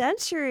 Quarter but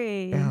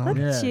century. Oh, Look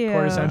at you.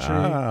 quarter century.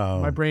 Oh.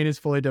 My brain is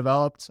fully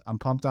developed. I'm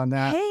pumped on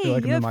that. Hey, Feel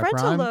like I'm you in have my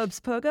frontal prime. lobes,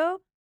 Pogo.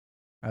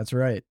 That's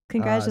right.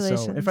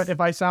 Congratulations. So if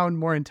I sound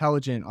more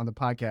intelligent on the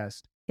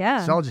podcast,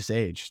 Yeah. it's all just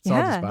age. It's all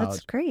just that's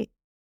biology, great.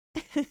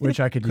 which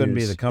I could Couldn't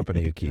be use. the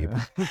company you keep.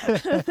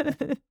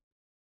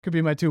 Could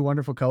be my two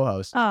wonderful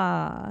co-hosts.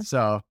 Ah,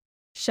 So,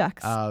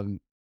 shucks.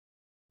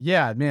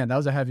 yeah, man, that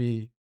was a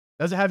heavy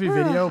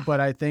video, but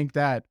I think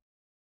that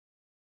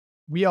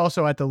we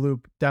also at the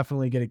Loop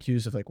definitely get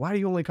accused of like, why do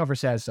you only cover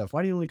sad stuff?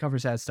 Why do you only cover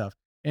sad stuff?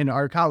 And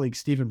our colleague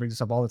Stephen brings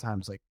this up all the time.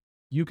 It's like,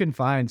 you can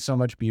find so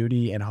much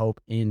beauty and hope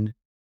in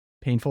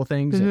painful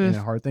things and in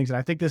hard things. And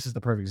I think this is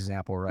the perfect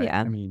example, right?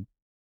 Yeah. I mean,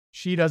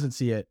 she doesn't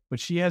see it, but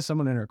she has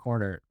someone in her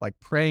corner, like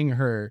praying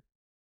her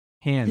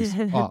hands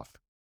off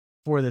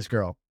for this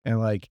girl. And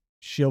like,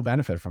 she'll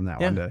benefit from that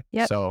one day.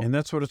 Yep. So, And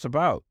that's what it's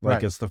about. Like,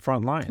 Right. it's the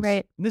front lines.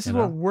 Right. and this is You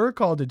know? what we're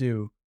called to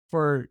do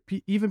for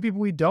even people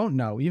we don't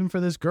know, even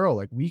for this girl.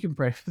 Like, we can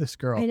pray for this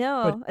girl. I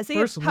know. But I think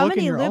first, how look in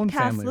many your own Loopcast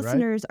family, right?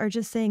 listeners are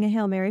just saying a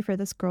Hail Mary for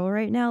this girl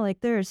right now?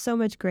 Like, there is so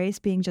much grace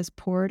being just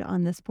poured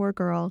on this poor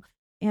girl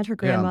and her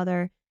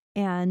grandmother.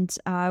 And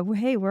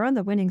hey, we're on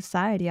the winning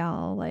side,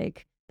 y'all.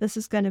 Like, this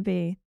is gonna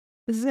be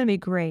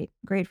great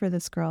for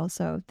this girl.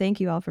 So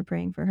thank you all for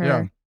praying for her.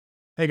 Yeah.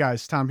 Hey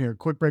guys, Tom here.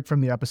 Quick break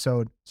from the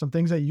episode. Some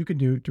things that you can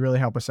do to really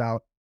help us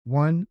out.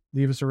 One,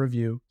 leave us a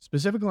review.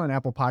 Specifically on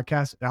Apple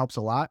Podcasts, it helps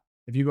a lot.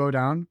 If you go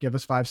down, give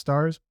us 5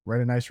 stars,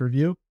 write a nice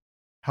review.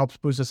 Helps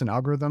boost us in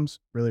algorithms.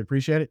 Really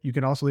appreciate it. You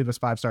can also leave us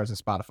 5 stars on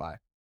Spotify.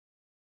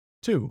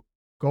 2,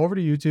 go over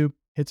to YouTube,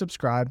 hit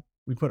subscribe.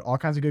 We put all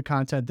kinds of good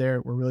content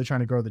there. We're really trying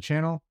to grow the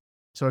channel.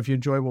 So if you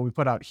enjoy what we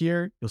put out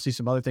here, you'll see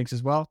some other things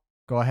as well.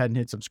 Go ahead and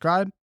hit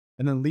subscribe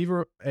and then leave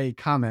a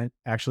comment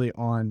actually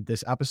on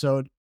this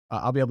episode.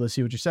 I'll be able to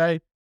see what you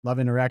say. Love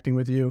interacting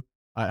with you.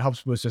 It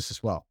helps boost us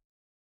as well.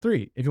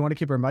 3, if you want to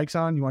keep our mics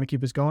on, you want to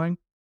keep us going,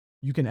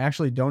 you can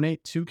actually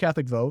donate to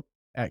Catholic Vote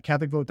at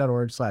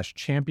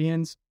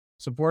catholicvote.org/champions.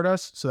 Support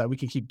us so that we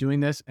can keep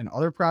doing this and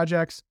other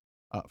projects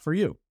for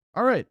you.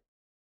 All right.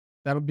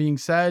 That being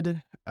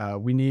said,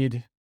 we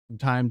need some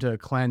time to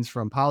cleanse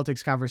from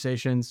politics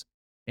conversations,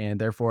 and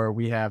therefore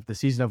we have the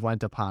season of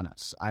Lent upon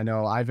us. I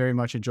know I very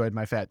much enjoyed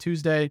my Fat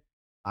Tuesday.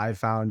 I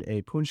found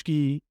a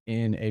punchki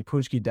in a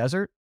punchki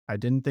desert. I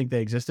didn't think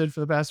they existed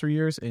for the past 3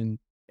 years in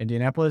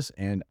Indianapolis,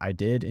 and I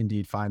did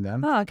indeed find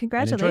them. Oh,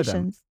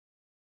 congratulations.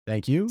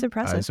 Thank you. It's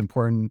impressive. It's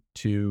important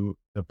to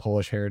the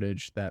Polish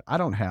heritage that I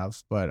don't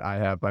have, but I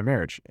have by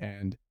marriage,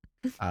 and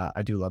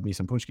I do love me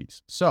some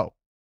punchkis. So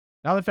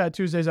now that Fat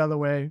Tuesday's out of the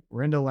way,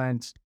 we're into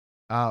Lent.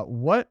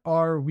 What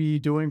are we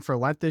doing for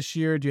Lent this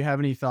year? Do you have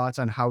any thoughts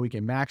on how we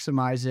can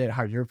maximize it,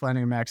 how you're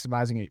planning on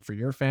maximizing it for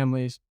your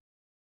families?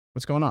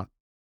 What's going on?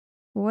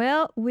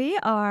 Well, we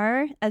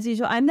are, as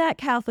usual, I'm that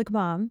Catholic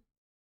mom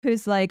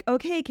who's like,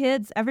 okay,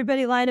 kids,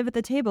 everybody line up at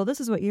the table.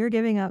 This is what you're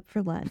giving up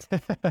for Lent.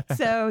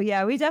 So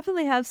yeah, we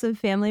definitely have some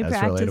family That's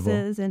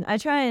practices, and I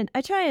try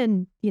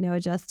and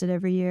adjust it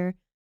every year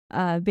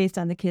based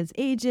on the kids'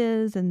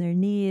 ages and their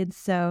needs.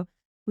 So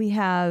we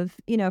have,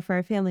 for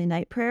our family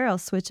night prayer, I'll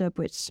switch up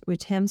which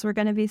hymns we're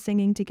going to be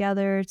singing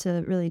together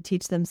to really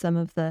teach them some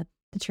of the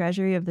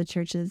treasury of the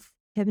church's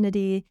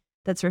hymnody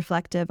that's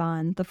reflective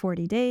on the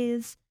 40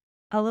 days.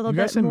 A little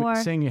bit more. You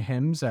guys sing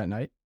hymns at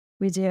night?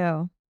 We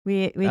do.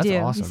 We That's do.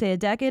 awesome. We say a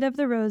decade of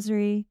the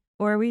rosary,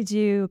 or we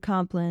do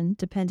Compline,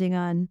 depending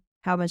on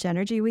how much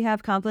energy we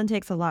have. Compline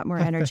takes a lot more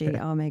energy.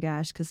 Oh my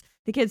gosh, because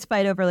the kids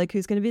fight over like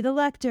who's going to be the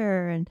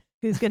lector and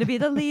who's going to be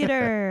the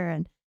leader.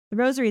 And the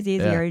rosary is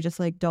easier. Yeah. You just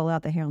like dole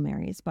out the Hail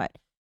Marys. But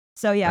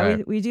so yeah,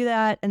 Right. we do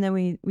that, and then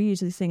we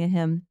usually sing a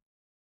hymn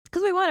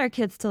because we want our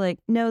kids to like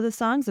know the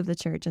songs of the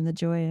church and the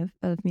joy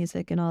of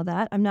music and all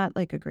that. I'm not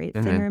like a great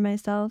singer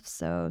myself,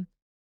 so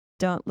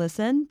don't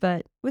listen,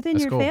 but within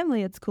That's your cool.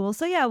 family, it's cool.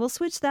 So yeah, we'll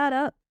switch that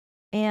up.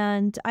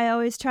 And I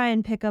always try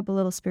and pick up a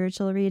little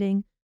spiritual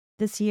reading.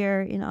 This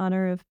year, in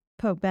honor of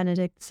Pope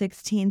Benedict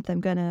XVI, I'm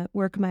going to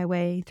work my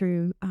way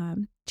through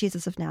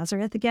Jesus of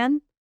Nazareth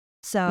again.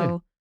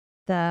 So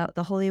the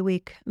Holy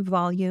Week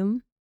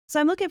volume. So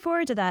I'm looking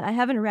forward to that. I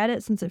haven't read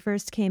it since it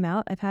first came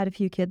out. I've had a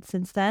few kids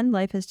since then.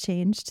 Life has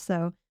changed.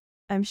 So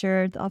I'm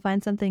sure I'll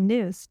find something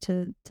new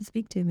to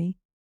speak to me.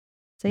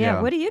 So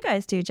yeah, what do you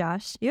guys do,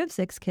 Josh? You have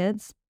 6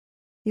 kids.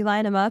 You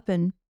line them up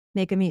and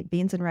make them eat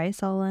beans and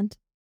rice all Lent.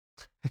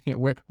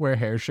 wear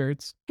hair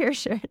shirts. Hair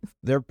shirts.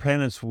 Their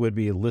penance would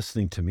be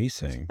listening to me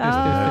sing.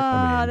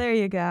 Oh, there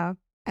you go.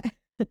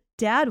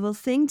 Dad will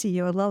sing to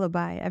you a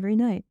lullaby every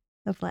night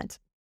of Lent.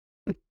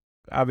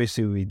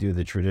 Obviously, we do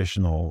the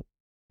traditional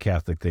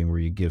Catholic thing where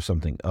you give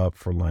something up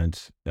for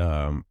Lent.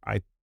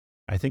 I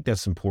think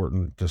that's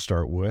important to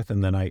start with.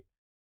 And then I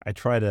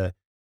try to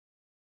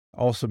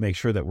also make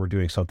sure that we're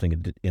doing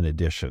something in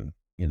addition,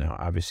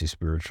 obviously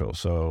spiritual.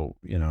 So,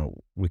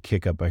 we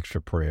kick up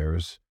extra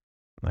prayers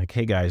like,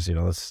 hey guys,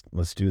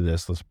 let's do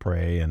this, let's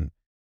pray. And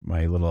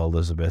my little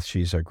Elizabeth,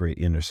 she's a great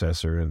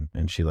intercessor,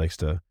 and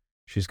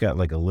she's got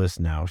like a list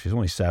now. She's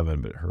only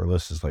 7, but her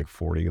list is like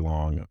 40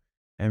 long.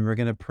 And we're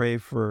going to pray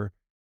for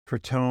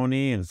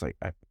Tony. And it's like,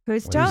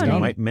 Who's we Tony?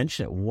 might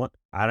mention it.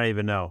 I don't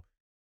even know.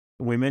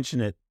 We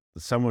mentioned it,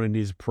 someone who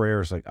needs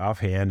prayers like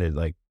offhanded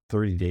like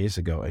 30 days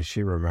ago, and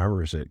she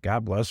remembers it.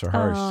 God bless her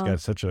heart. She's got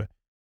such a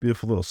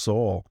beautiful little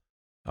soul.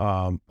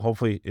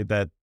 Hopefully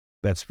that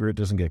spirit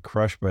doesn't get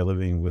crushed by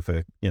living with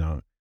a,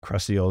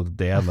 crusty old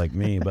dad like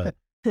me, but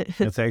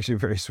it's actually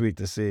very sweet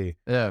to see.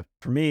 Yeah.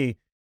 For me,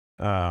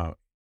 I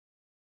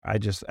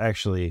just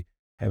actually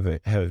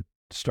have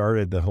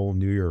started the whole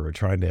new year of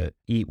trying to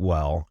eat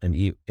well and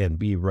eat and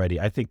be ready.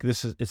 I think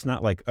it's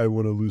not like I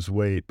want to lose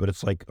weight, but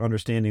it's like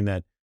understanding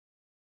that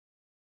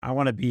I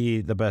want to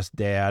be the best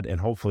dad and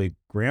hopefully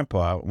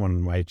grandpa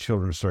when my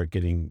children start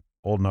getting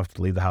old enough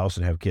to leave the house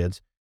and have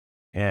kids.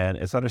 And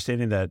it's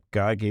understanding that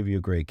God gave you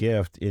a great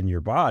gift in your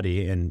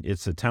body, and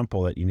it's a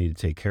temple that you need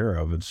to take care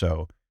of. And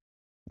so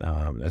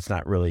that's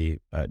not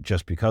really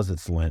just because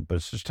it's Lent, but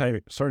it's just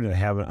starting to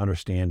have an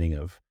understanding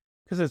of,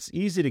 because it's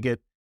easy to get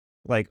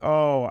like,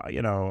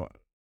 the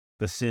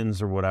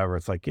sins or whatever.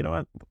 It's like,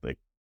 what, like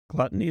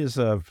gluttony is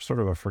a sort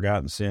of a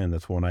forgotten sin.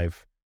 That's one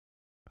I've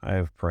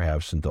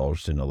perhaps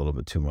indulged in a little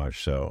bit too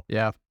much. So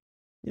yeah,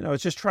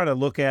 it's just trying to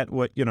look at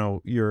what,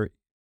 your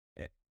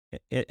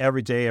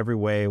every day, every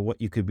way,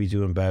 what you could be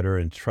doing better,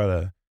 and try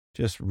to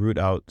just root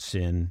out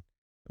sin,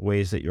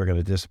 ways that you're going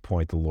to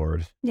disappoint the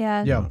Lord.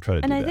 Yeah. Try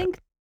to do that. And I think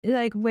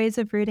like ways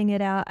of rooting it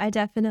out, I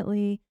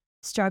definitely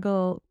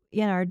struggle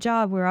in our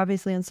job. We're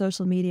obviously on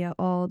social media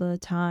all the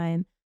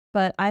time,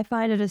 but I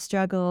find it a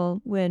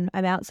struggle when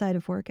I'm outside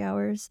of work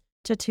hours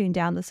to tune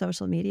down the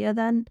social media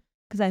then,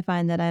 because I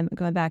find that I'm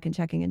going back and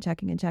checking and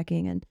checking and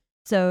checking. And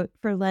so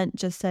for Lent,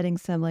 just setting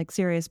some like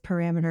serious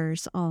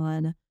parameters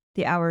on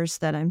the hours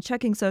that I'm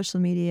checking social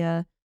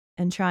media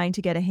and trying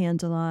to get a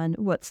handle on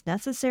what's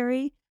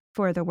necessary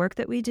for the work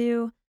that we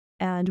do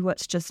and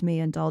what's just me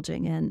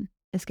indulging in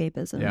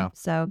escapism. Yeah.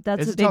 So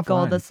that's It's a a big tough goal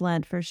line. this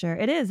Lent for sure.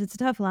 It is. It's a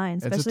tough line,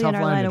 It's a especially tough in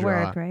our line line to of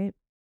work, draw. right?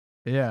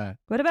 Yeah.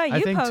 What about you,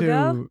 I think Pogo?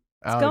 too.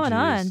 What's going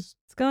on? Geez.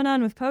 What's going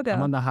on with Pogo?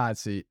 I'm on the hot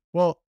seat.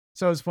 Well,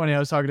 so it's funny. I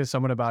was talking to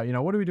someone about,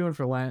 what are we doing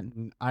for Lent?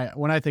 And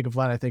when I think of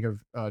Lent, I think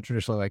of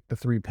traditionally like the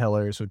 3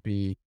 pillars would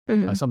be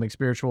something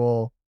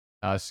spiritual,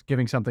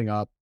 giving something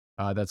up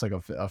that's like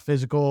a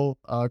physical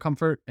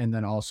comfort, and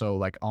then also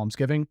like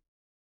almsgiving.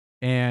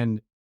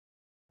 And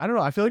I don't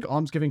know. I feel like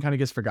almsgiving kind of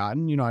gets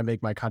forgotten. I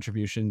make my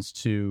contributions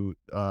to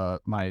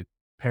my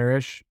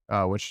parish,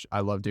 which I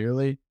love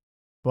dearly,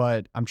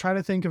 but I'm trying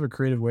to think of a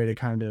creative way to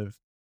kind of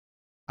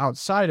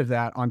outside of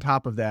that, on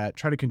top of that,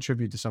 try to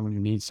contribute to someone who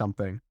needs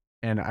something.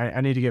 And I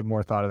need to give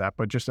more thought of that,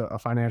 but just a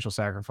financial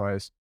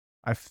sacrifice.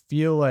 I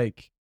feel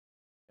like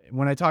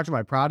when I talk to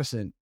my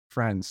Protestant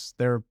friends,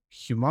 they're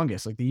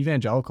humongous. Like the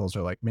evangelicals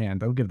are like, man,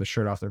 they'll give the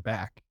shirt off their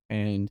back.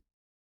 And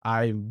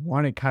I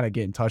want to kind of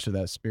get in touch with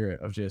that spirit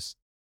of just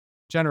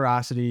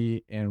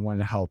generosity and want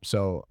to help.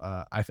 So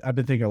I've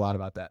been thinking a lot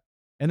about that.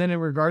 And then in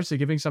regards to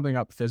giving something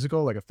up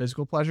physical, like a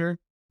physical pleasure,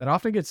 that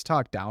often gets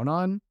talked down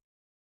on.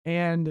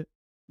 And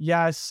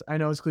yes, I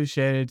know it's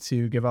cliche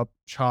to give up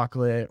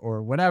chocolate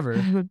or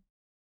whatever.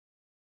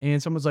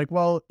 And someone's like,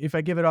 well, if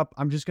I give it up,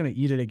 I'm just going to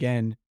eat it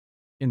again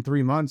in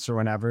 3 months or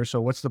whenever.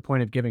 So what's the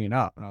point of giving it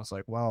up? And I was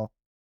like, well,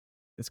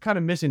 it's kind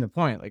of missing the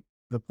point. Like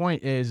the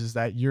point is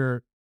that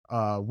you're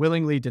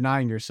willingly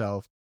denying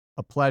yourself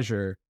a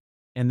pleasure.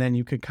 And then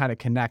you could kind of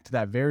connect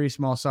that very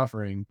small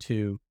suffering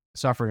to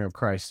suffering of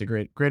Christ to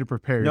greater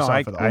prepare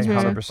yourself for the I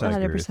ultimate.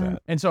 100% agree with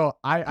that. And so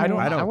I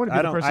want to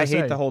be the person I to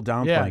hate say, the whole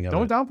downplaying of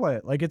don't it. downplay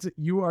it. Like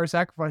you are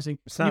sacrificing.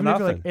 It's not even if you're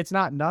nothing. like, it's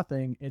not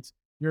nothing.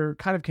 You're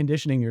kind of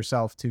conditioning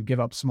yourself to give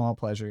up small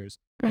pleasures.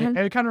 And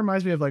it kind of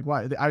reminds me of like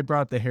why I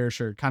brought up the hair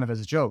shirt kind of as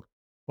a joke.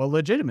 Well,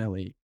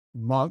 legitimately,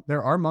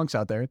 there are monks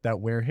out there that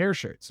wear hair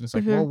shirts. And it's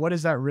like, well, what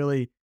is that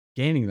really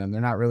gaining them?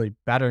 They're not really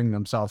bettering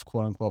themselves,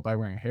 quote unquote, by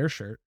wearing a hair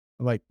shirt.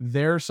 Like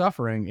their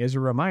suffering is a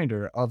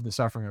reminder of the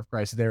suffering of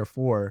Christ,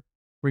 therefore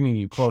bringing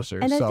you closer.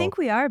 And I think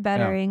we are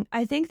bettering.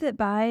 I think that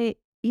by,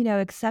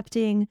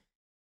 accepting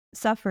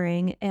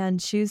suffering and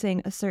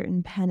choosing a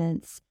certain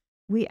penance,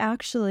 we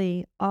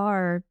actually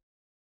are,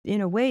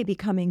 in a way,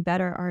 becoming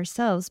better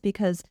ourselves,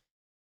 because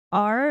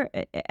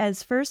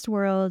as first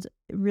world,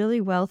 really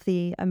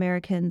wealthy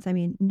Americans, I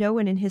mean, no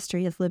one in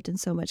history has lived in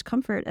so much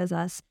comfort as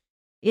us.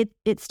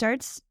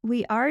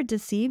 We are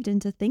deceived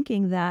into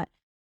thinking that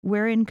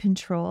we're in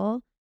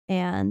control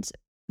and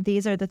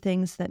these are the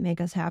things that make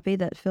us happy,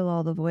 that fill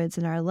all the voids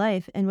in our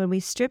life. And when we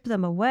strip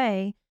them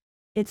away,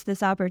 it's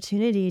this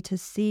opportunity to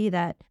see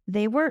that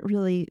they weren't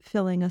really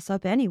filling us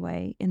up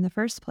anyway in the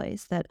first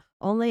place, that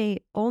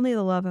only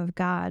the love of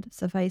God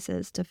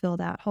suffices to fill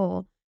that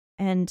hole.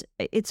 And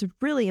it's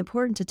really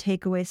important to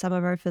take away some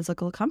of our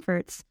physical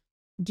comforts,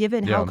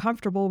 given how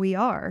comfortable we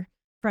are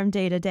from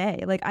day to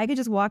day. Like I could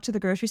just walk to the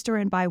grocery store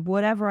and buy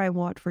whatever I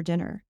want for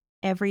dinner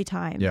every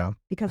time. Yeah.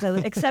 Because I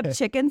accept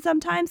chicken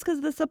sometimes because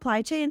of the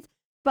supply chains.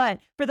 But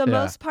for the Yeah.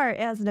 most part,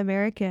 as an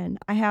American,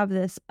 I have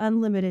this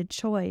unlimited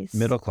choice.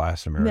 Middle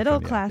class American. Middle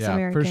class Yeah,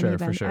 American. for sure,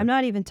 even. for sure. I'm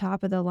not even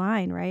top of the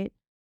line, right?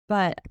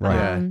 But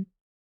Right.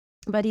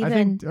 but I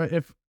even think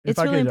if it's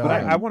I really could,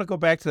 important. I want to go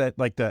back to that,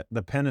 like the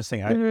penance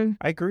thing. Mhm.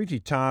 I agree with you,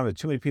 Tom, that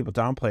too many people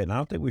downplay it, and I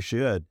don't think we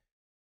should.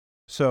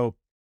 So,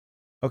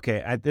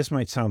 okay, this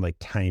might sound like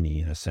tiny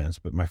in a sense,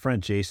 but my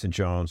friend Jason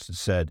Jones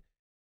said,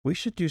 we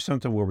should do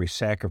something where we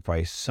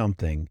sacrifice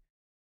something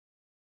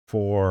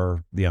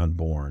for the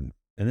unborn.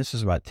 And this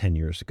is about 10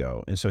 years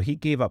ago. And so he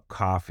gave up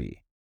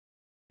coffee.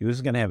 He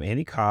wasn't going to have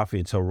any coffee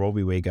until Roe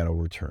v. Wade got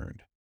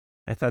overturned.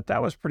 I thought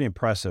that was pretty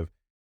impressive.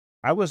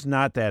 I was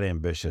not that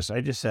ambitious.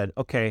 I just said,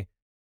 okay,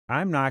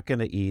 I'm not going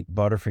to eat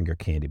Butterfinger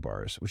candy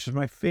bars, which is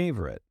my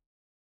favorite.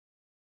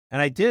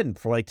 And I didn't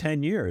for like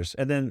 10 years.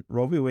 And then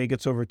Roe v. Wade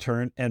gets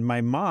overturned. And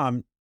my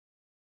mom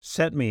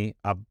sent me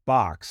a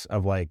box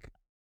of like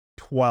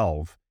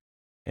 12.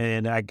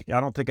 And I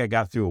don't think I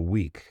got through a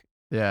week.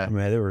 yeah, I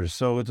mean, they were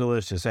so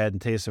delicious. I hadn't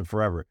tasted them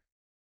forever.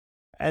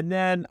 And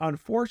then,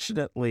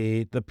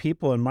 unfortunately, the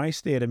people in my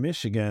state of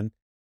Michigan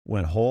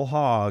went whole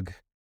hog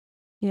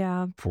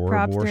yeah, for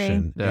Prop 3.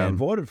 abortion Yeah. and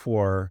voted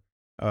for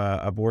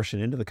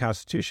abortion into the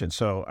Constitution.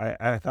 So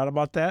I thought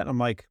about that. And I'm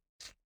like,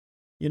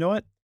 you know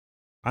what?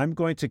 I'm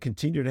going to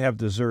continue to have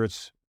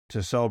desserts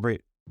to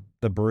celebrate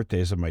the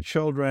birthdays of my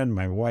children,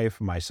 my wife,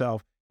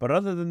 myself. But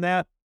other than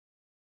that,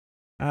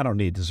 I don't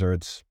need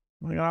desserts.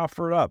 I'm going to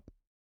offer it up.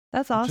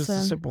 That's It's just a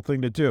awesome. simple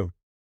thing to do.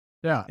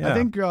 yeah. I Yeah.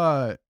 think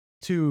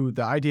to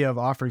the idea of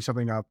offering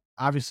something up,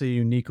 obviously a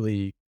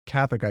uniquely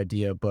Catholic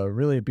idea, but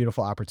really a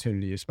beautiful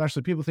opportunity.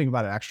 Especially people think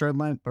about it extra in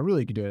Lent, but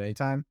really you can do it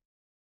anytime.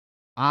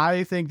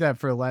 I think that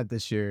for Lent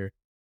this year,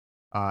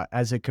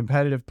 as a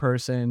competitive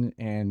person,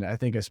 and I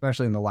think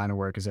especially in the line of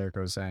work, as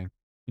Erica was saying,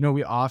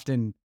 we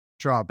often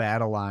draw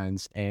battle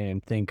lines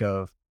and think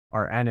of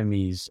our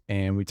enemies,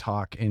 and we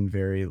talk in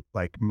very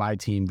like my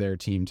team, their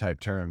team type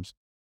terms.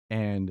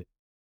 And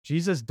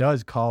Jesus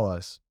does call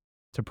us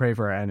to pray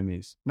for our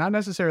enemies, not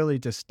necessarily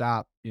to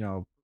stop,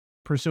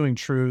 pursuing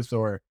truth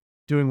or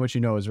doing what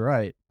you know is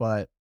right,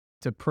 but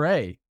to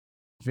pray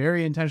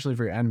very intentionally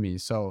for your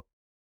enemies. So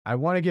I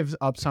want to give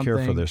up something.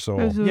 Care for their soul.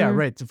 Mhm. Yeah,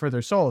 right. For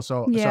their soul.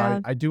 So Yeah.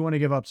 I do want to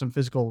give up some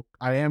physical.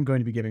 I am going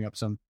to be giving up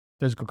some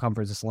physical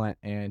comforts this Lent.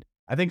 And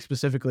I think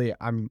specifically,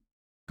 I'm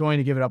going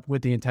to give it up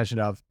with the intention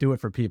of do it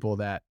for people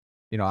that,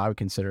 I would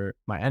consider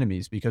my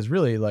enemies, because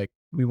really, like,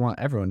 we want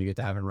everyone to get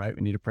to heaven, right?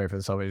 We need to pray for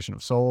the salvation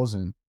of souls.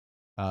 And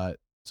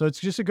so it's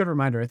just a good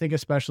reminder. I think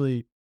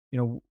especially,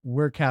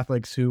 we're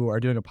Catholics who are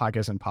doing a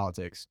podcast on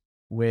politics,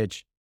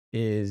 which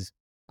is,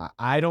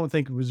 I don't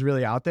think was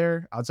really out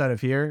there outside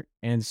of here.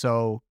 And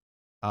so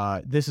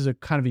this is a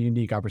kind of a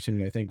unique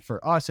opportunity, I think,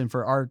 for us and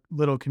for our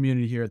little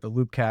community here at the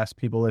Loopcast.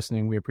 People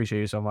listening, we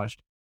appreciate you so much,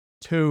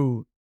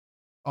 to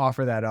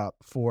offer that up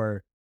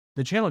for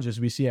the challenges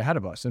we see ahead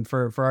of us and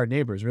for our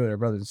neighbors, really our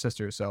brothers and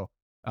sisters. So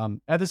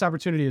at this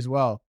opportunity as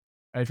well,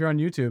 if you're on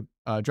YouTube,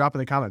 drop in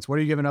the comments, what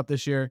are you giving up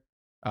this year?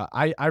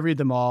 I read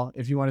them all.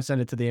 If you want to send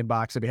it to the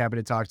inbox, I'd be happy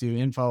to talk to you.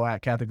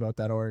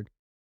 info@catholicvote.org.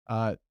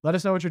 Let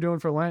us know what you're doing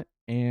for Lent.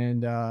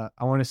 And I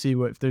want to see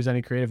if there's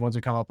any creative ones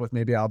to come up with.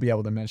 Maybe I'll be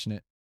able to mention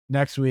it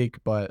next week.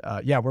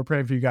 But yeah, we're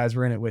praying for you guys.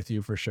 We're in it with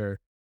you for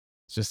sure.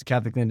 It's just a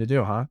Catholic thing to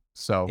do, huh?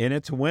 So In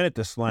it to win it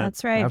this Lent.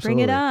 That's right.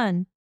 Absolutely. Bring it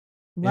on.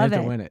 in Love it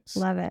it. to win it.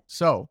 Love it.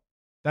 So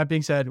that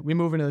being said, we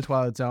move into the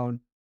Twilight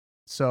Zone.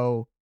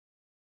 So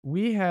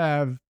we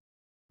have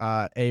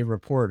a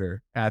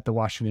reporter at the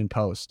Washington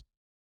Post,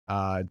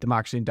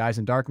 Democracy Dies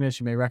in Darkness.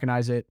 You may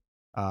recognize it.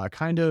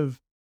 Kind of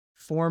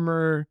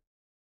former,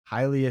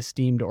 highly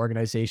esteemed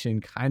organization,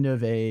 kind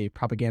of a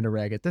propaganda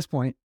rag at this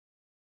point.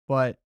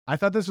 But I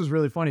thought this was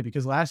really funny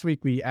because last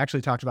week we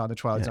actually talked about the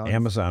Twilight Zone.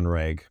 Amazon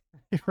rag.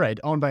 Right.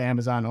 Owned by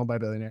Amazon, owned by a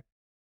billionaire.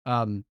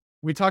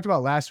 We talked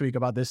about last week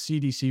about this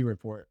CDC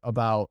report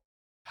about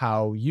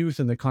how youth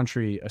in the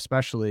country,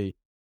 especially,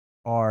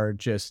 are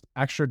just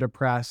extra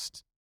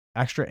depressed,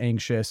 extra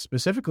anxious,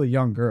 specifically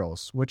young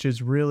girls, which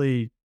is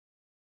really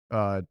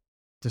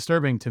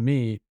disturbing to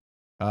me,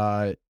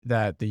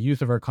 that the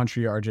youth of our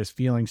country are just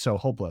feeling so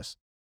hopeless.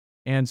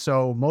 And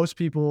so most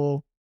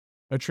people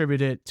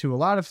attribute it to a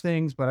lot of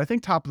things, but I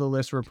think top of the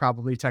list were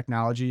probably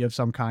technology of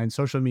some kind,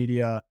 social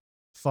media,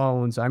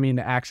 phones. I mean,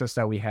 the access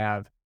that we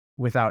have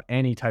without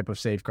any type of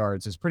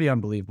safeguards is pretty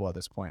unbelievable at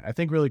this point. I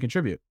think really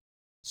contribute.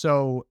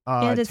 So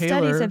And the Taylor,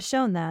 studies have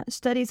shown that.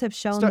 Studies have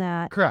shown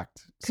that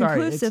correct.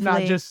 Sorry, it's conclusively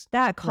not just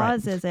that right.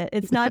 causes it.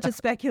 It's not just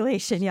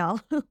speculation, y'all.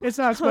 It's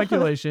not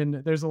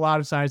speculation. There's a lot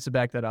of science to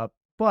back that up.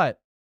 But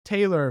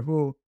Taylor,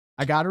 who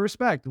I got to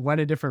respect,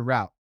 went a different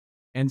route.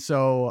 And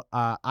so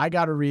I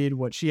got to read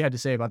what she had to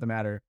say about the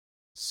matter.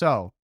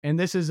 So, and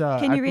this is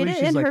Can I you read believe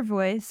it she's in her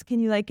voice? Can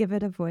you give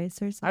it a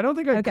voice or something? I don't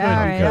think I Okay, could.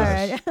 all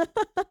because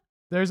right.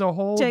 There's a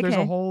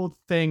JK. whole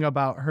thing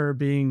about her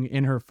being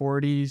in her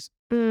 40s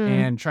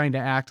and trying to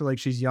act like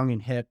she's young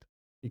and hip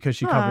because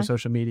she covers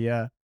social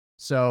media.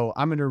 So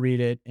I'm going to read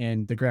it,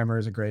 and the grammar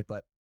isn't great,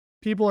 but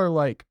people are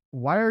like,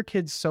 why are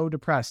kids so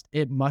depressed?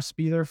 It must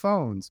be their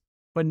phones.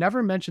 but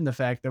never mention the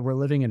fact that we're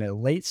living in a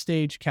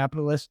late-stage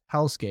capitalist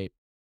hellscape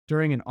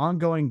during an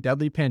ongoing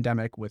deadly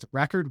pandemic with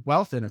record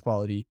wealth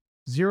inequality,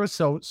 zero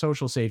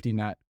social safety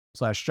net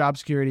 / job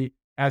security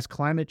as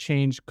climate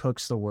change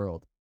cooks the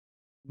world.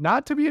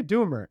 Not to be a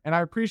doomer, and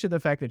I appreciate the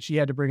fact that she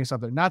had to bring us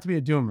up there, not to be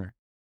a doomer.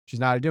 She's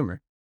not a doomer.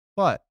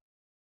 But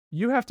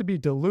you have to be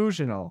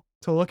delusional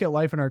to look at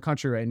life in our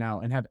country right now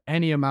and have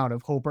any amount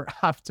of hope or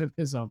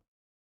optimism.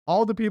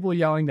 All the people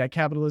yelling that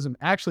capitalism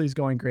actually is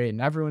going great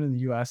and everyone in the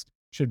U.S.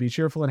 should be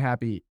cheerful and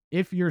happy.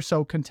 If you're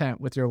so content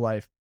with your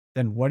life,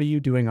 then what are you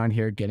doing on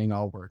here getting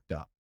all worked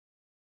up?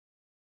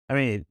 I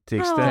mean, to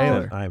the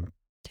extent that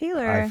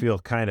Taylor, I feel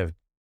kind of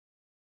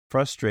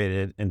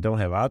frustrated and don't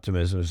have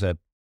optimism is that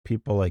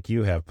people like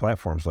you have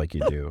platforms like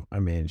you do. I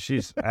mean,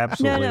 she's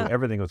absolutely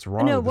everything that's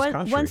wrong with this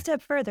country. One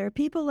step further,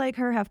 people like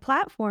her have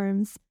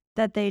platforms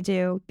that they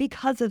do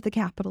because of the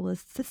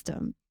capitalist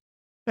system.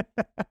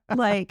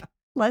 Like,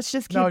 let's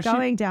just keep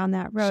going down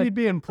that road. She'd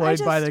be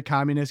employed by the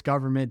communist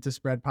government to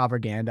spread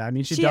propaganda. I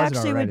mean, she does it already. She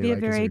actually would be a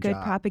like, very good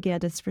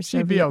propagandist for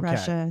Soviet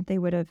Russia. They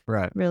would have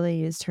really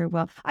used her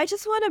well. I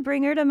just want to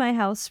bring her to my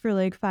house for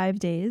like 5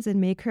 days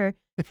and make her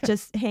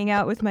just hang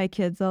out with my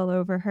kids all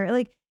over her.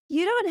 Like,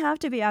 you don't have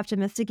to be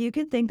optimistic. You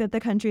can think that the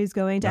country is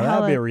going to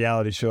hell. That'd be a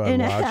reality show I'd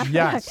watch.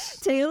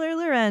 Yes. Taylor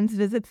Lorenz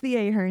visits the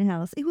Ahern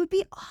house. It would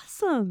be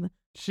awesome.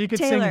 She could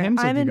Taylor, sing hymns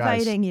I'm with you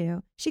guys. inviting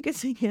you. She could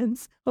sing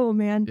hymns. Oh,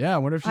 man. Yeah, I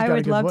wonder if she's I got would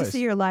a good love voice. to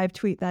see your live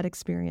tweet that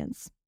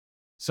experience.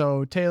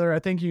 So, Taylor, I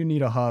think you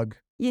need a hug.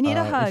 You need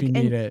a hug. If you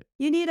need it.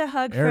 You need a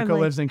hug Erica from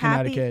lives in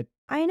Connecticut.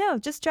 I know.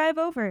 Just drive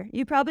over.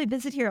 You probably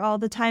visit here all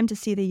the time to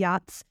see the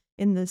yachts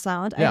in the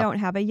Sound. Yeah. I don't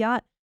have a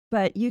yacht,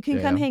 but you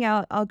can come hang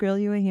out. I'll grill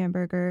you a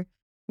hamburger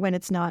when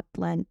it's not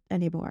Lent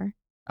anymore.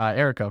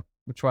 Erica,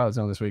 which Twilight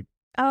Zone this week?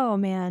 Oh,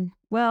 man.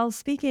 Well,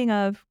 speaking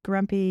of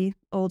grumpy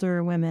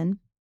older women,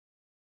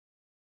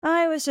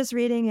 I was just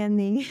reading in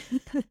the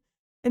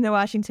in the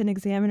Washington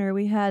Examiner,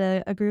 we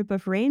had a group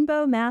of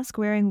rainbow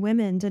mask-wearing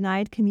women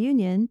denied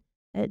communion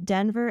at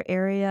Denver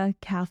area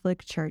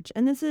Catholic Church.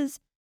 And this is,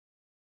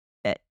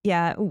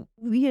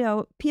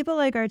 people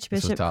like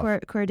Archbishop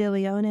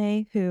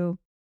Cordileone, who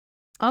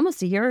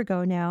almost a year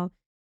ago now,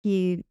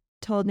 he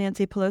told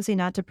Nancy Pelosi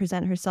not to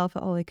present herself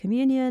at Holy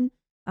Communion.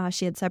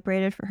 She had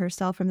separated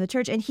herself from the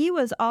church, and he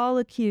was all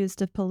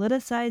accused of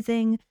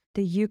politicizing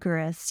the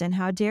Eucharist, and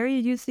how dare you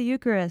use the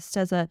Eucharist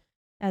as a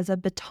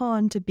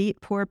baton to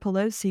beat poor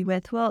Pelosi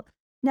with. Well,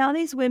 now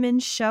these women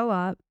show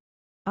up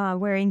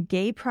wearing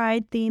gay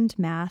pride themed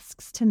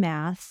masks to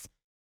Mass,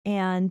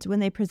 and when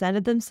they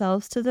presented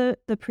themselves to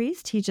the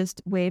priest, he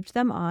just waved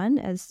them on.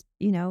 As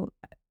you know,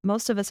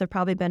 most of us have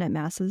probably been at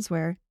Masses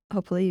where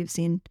hopefully you've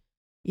seen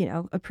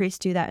a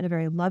priest do that in a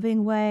very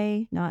loving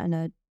way, not in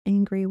an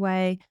angry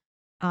way.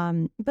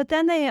 But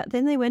then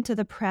they went to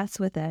the press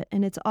with it,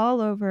 and it's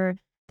all over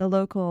the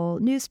local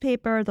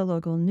newspaper. The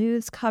local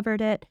news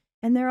covered it,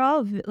 and they're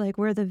all like,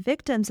 we're the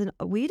victims, and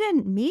we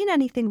didn't mean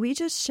anything. We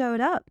just showed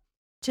up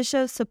to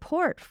show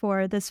support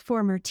for this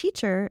former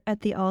teacher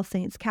at the All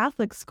Saints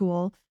Catholic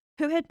School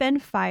who had been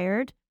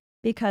fired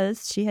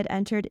because she had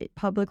entered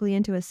publicly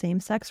into a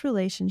same-sex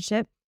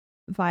relationship,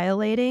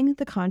 violating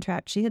the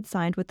contract she had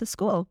signed with the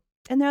school.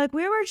 And they're like,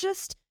 we were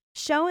just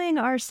showing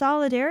our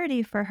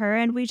solidarity for her,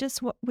 and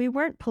we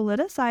weren't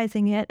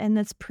politicizing it, and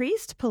this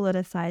priest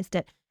politicized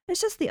it. It's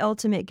just the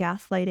ultimate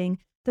gaslighting.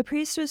 The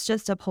priest was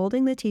just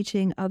upholding the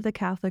teaching of the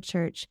Catholic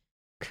Church.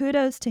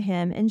 Kudos to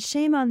him, and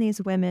shame on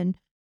these women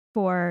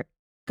for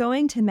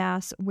going to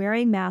Mass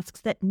wearing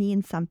masks that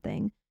mean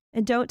something.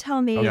 And don't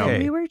tell me that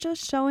we were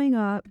just showing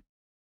up.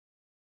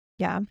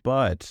 Yeah.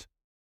 But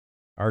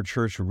our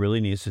church really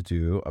needs to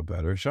do a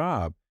better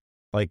job.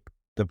 Like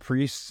the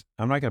priests,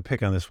 I'm not going to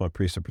pick on this one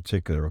priest in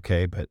particular,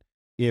 okay? But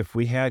if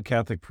we had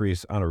Catholic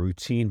priests on a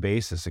routine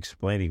basis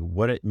explaining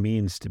what it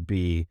means to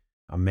be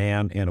a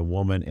man and a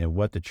woman and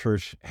what the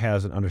church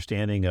has an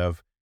understanding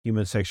of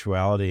human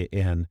sexuality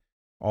and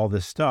all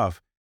this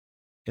stuff,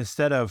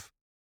 instead of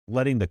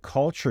letting the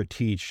culture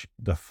teach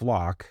the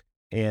flock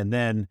and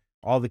then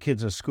all the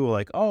kids in school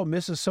like, oh,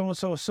 Mrs.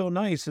 So-and-so is so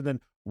nice. And then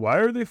why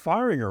are they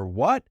firing her?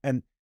 What?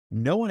 And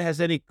no one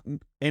has any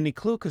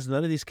clue because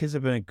none of these kids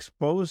have been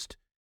exposed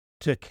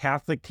to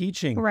Catholic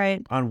teaching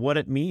on what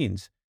it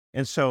means.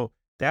 And so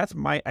that's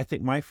I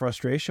think my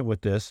frustration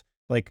with this.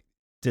 Like,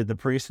 did the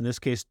priest in this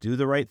case do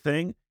the right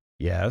thing?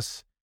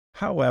 Yes.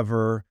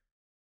 However,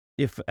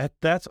 if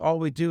that's all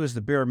we do is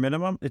the bare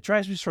minimum, it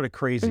drives me sort of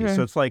crazy. Mm-hmm.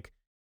 So it's like,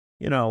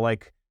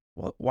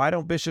 well, why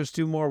don't bishops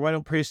do more? Why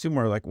don't priests do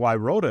more? Like, well, I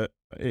wrote it,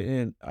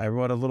 and I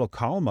wrote a little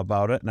column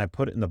about it, and I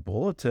put it in the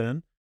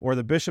bulletin. Or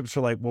the bishops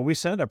are like, well, we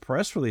sent a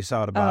press release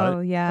out about it. Oh,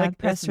 yeah, like,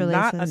 press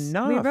releases.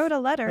 Not enough. We wrote a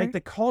letter. Like,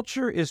 the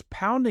culture is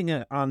pounding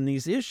it on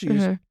these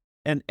issues,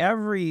 and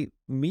every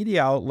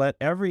media outlet,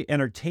 every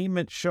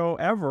entertainment show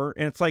ever,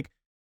 and it's like,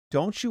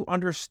 don't you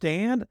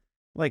understand?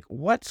 Like,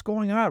 what's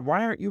going on?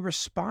 Why aren't you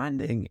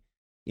responding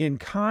in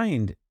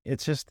kind?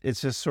 It's just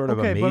sort of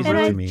amazing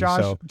to me.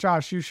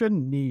 Josh, you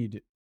shouldn't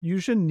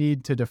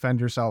need to defend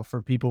yourself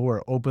for people who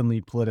are openly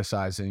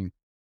politicizing,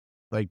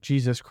 like,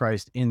 Jesus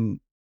Christ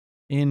in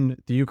in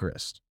the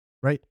Eucharist,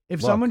 right?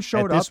 If Look, someone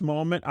showed at up, this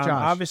moment, I'm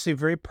Josh, obviously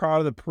very proud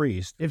of the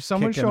priest. if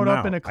someone kicking showed him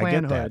up in out. a clan I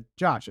get that. hood,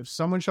 Josh, if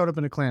someone showed up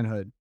in a clan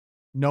hood,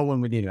 no one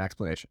would need an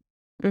explanation.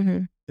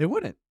 Mm-hmm. They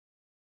wouldn't.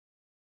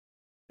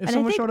 If And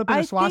someone showed up in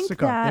a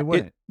swastika, they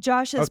wouldn't.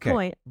 Josh's Okay,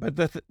 point. but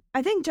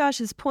I think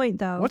Josh's point,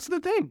 though, What's the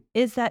thing?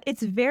 is that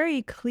it's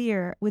very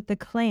clear with the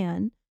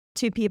Klan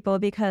to people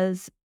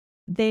because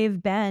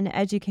they've been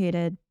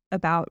educated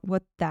about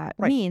what that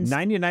means.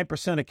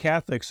 99% of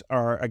Catholics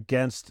are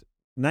against,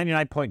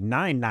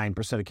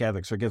 99.99% of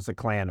Catholics are against the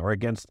Klan or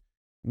against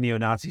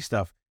neo-Nazi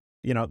stuff.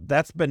 You know,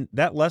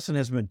 that lesson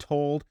has been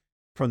told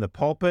from the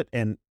pulpit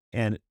and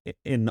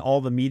in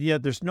all the media.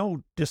 There's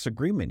no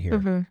disagreement here.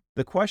 Mm-hmm.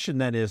 The question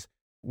then is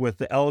with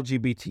the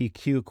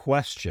LGBTQ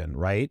question,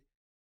 right?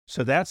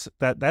 So that's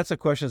a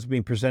question that's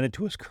being presented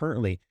to us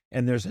currently,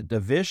 and there's a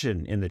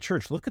division in the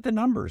church. Look at the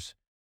numbers.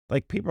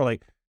 Like, people are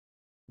like,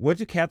 what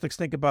do Catholics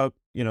think about,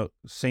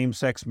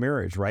 same-sex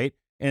marriage, right?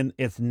 And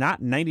it's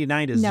not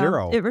 99 to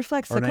 0. It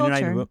reflects or the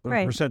culture. 99%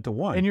 Right. to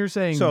 1. And you're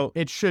saying So-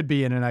 it should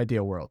be in an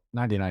ideal world,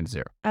 99 to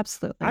 0.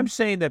 Absolutely. I'm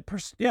saying that,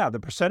 the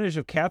percentage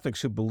of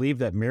Catholics who believe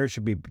that marriage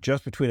should be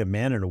just between a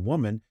man and a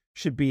woman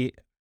should be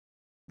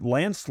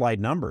landslide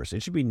numbers.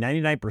 It should be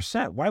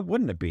 99%. Why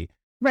wouldn't it be?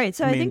 Right.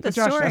 So I think the but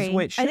Josh, that's story, the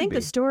way it should the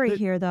be. story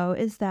here, though,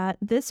 is that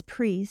this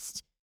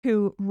priest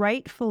who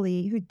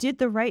did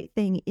the right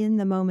thing in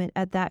the moment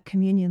at that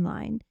communion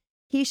line,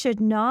 he should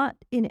not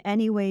in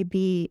any way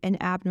be an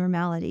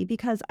abnormality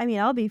because,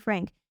 I'll be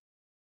frank,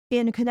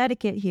 in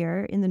Connecticut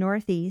here in the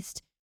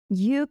Northeast,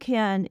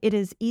 it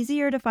is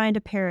easier to find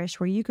a parish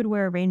where you could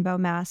wear a rainbow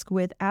mask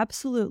with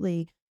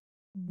absolutely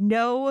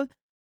no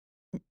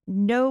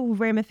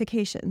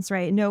ramifications,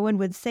 right? No one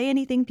would say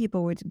anything.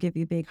 People would give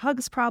you big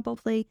hugs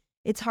probably.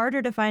 It's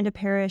harder to find a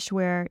parish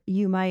where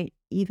you might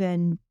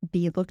even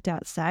be looked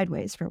at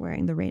sideways for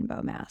wearing the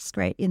rainbow mask,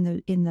 right? In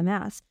the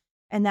mass.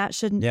 And that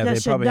shouldn't, Yeah, that they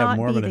should probably not have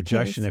more be of an the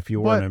objection case. if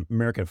you wore an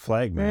American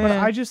flag man. But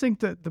I just think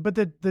that,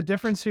 the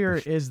difference here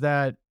is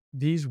that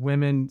these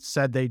women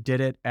said they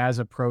did it as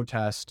a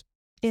protest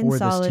In for this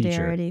teacher.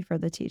 solidarity for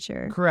the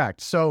teacher.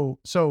 Correct. So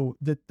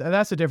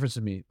that's the difference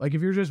to me. Like,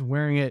 if you're just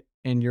wearing it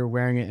and you're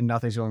wearing it and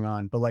nothing's going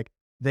on, but like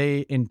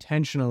they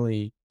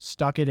intentionally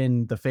stuck it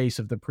in the face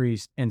of the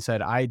priest and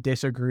said, I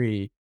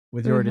disagree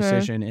with your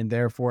decision and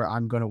therefore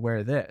I'm going to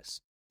wear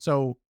this.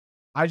 So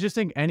I just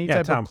think any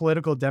type of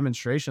political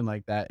demonstration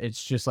like that,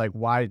 it's just like,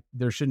 why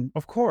there shouldn't.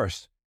 Of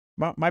course.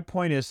 My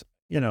point is,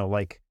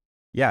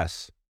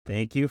 yes,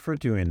 thank you for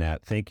doing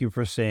that. Thank you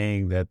for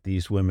saying that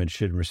these women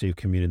shouldn't receive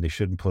communion. They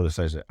shouldn't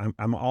politicize it.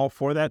 I'm all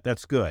for that.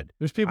 That's good.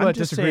 There's people that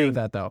disagree with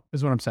that, though,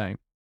 is what I'm saying.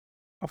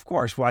 Of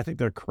course. Well, I think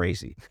they're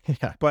crazy.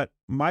 Yeah. But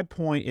my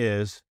point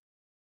is,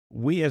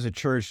 we as a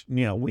church,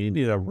 we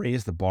need to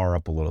raise the bar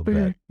up a little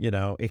bit.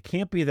 It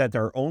can't be that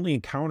our only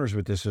encounters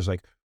with this is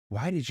like,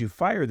 why did you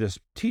fire this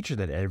teacher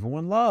that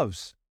everyone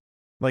loves?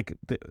 Like,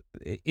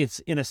 it's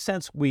in a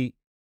sense, we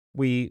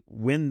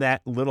win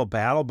that little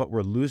battle, but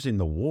we're losing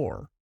the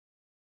war.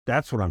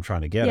 That's what I'm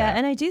trying to get at. Yeah,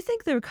 and I do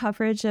think the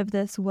coverage of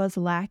this was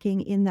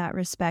lacking in that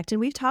respect. And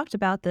we've talked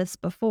about this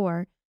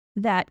before,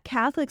 that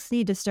Catholics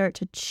need to start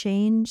to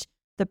change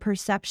the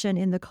perception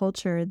in the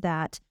culture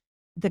that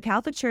the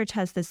Catholic Church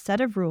has this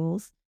set of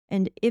rules,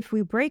 and if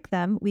we break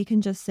them, we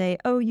can just say,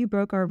 oh, you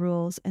broke our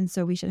rules, and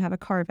so we should have a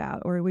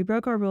carve-out, or we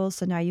broke our rules,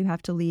 so now you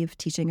have to leave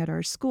teaching at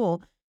our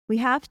school. We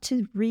have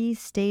to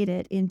restate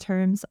it in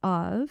terms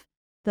of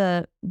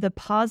the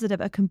positive,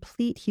 a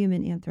complete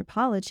human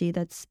anthropology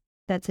that's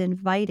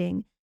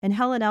inviting. And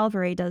Helen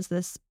Alvarez does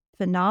this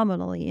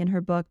phenomenally in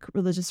her book,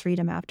 Religious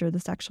Freedom After the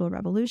Sexual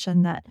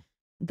Revolution, that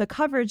the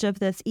coverage of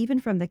this, even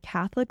from the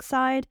Catholic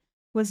side,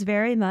 was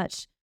very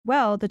much,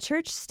 well, the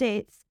church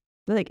states,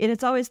 and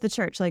it's always the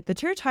church, like the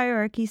church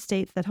hierarchy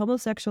states that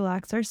homosexual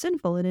acts are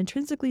sinful and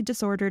intrinsically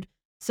disordered.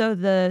 So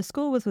the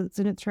school was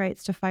within its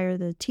rights to fire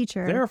the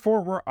teacher.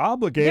 Therefore, we're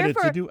obligated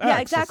to do X. Yeah,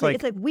 exactly.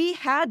 It's like we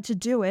had to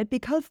do it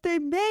because they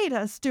made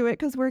us do it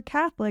because we're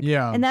Catholic.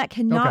 Yeah. And that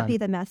cannot be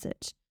the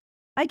message.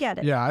 I get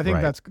it. Yeah, I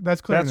think that's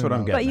clear. That's what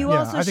I'm getting But you at.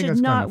 also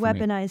should not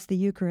weaponize the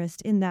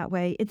Eucharist in that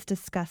way. It's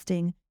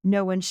disgusting.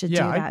 No one should do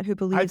that who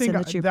believes in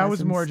the true that presence.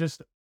 was more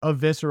just a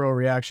visceral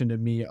reaction to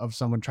me of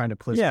someone trying to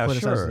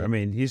politicize sure. it. I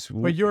mean,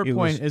 But your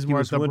point is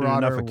more the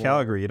broader enough of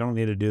Calgary. You don't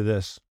need to do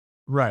this.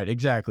 Right,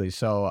 exactly.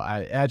 So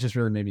that just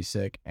really made me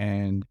sick,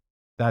 and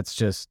that's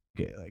just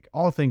like,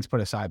 all things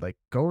put aside, like,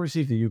 go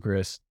receive the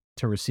Eucharist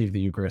to receive the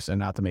Eucharist and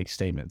not to make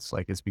statements.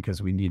 Like, it's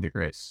because we need the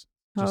grace.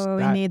 We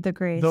need the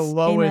grace. The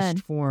lowest Amen.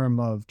 form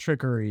of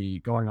trickery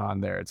going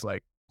on there. It's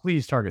like,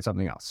 please target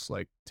something else.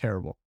 Like,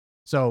 terrible.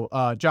 So,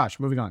 Josh,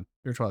 moving on.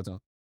 Your Twilight Zone.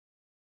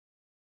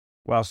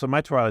 Well, so my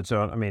Twilight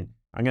Zone, I mean,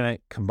 I'm going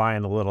to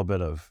combine a little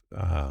bit of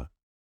the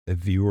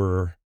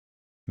viewer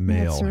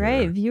mail. That's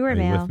right, here. viewer Are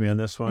mail. you with me on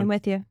this one? I'm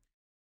with you.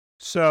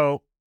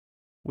 So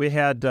we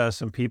had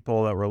some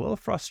people that were a little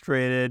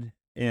frustrated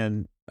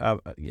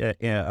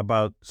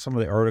about some of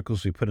the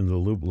articles we put into the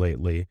loop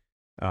lately.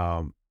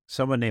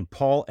 Someone named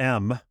Paul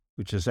M.,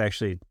 which is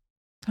actually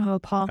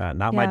Paul.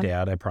 not my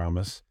dad, I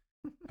promise.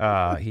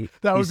 That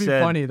would be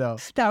said, funny, though.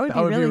 That would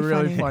That would be really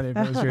really funny if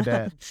it was your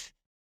dad.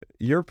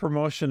 Your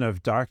promotion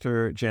of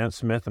Dr. Janet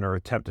Smith and her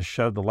attempt to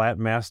shove the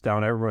Latin Mass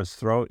down everyone's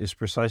throat is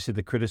precisely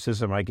the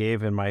criticism I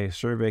gave in my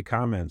survey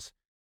comments.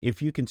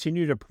 If you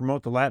continue to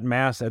promote the Latin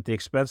Mass at the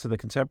expense of the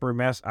contemporary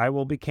Mass, I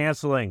will be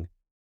canceling.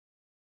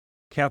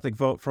 Catholic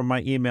vote from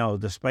my email,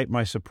 despite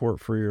my support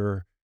for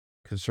your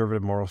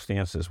conservative moral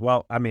stances.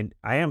 Well, I mean,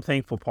 I am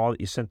thankful, Paul, that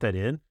you sent that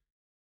in.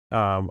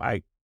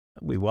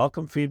 We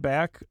welcome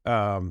feedback,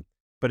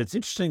 but it's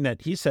interesting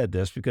that he said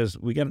this because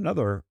we got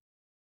another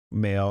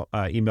email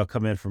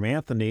come in from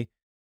Anthony,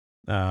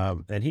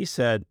 and he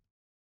said,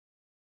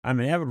 "I'm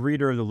an avid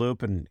reader of The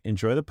Loop and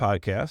enjoy the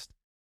podcast.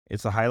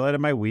 It's the highlight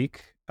of my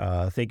week.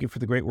 Thank you for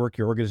the great work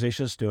your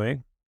organization is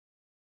doing."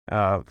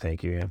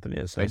 Thank you, Anthony.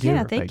 It's nice.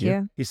 Thank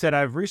you. He said,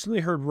 "I've recently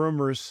heard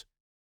rumors,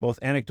 both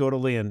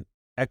anecdotally and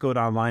echoed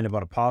online,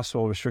 about a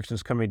possible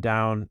restrictions coming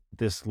down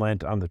this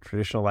Lent on the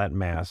traditional Latin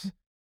Mass.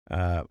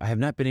 I have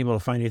not been able to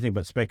find anything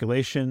but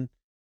speculation.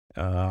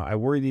 I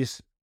worry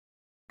these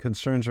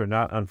concerns are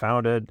not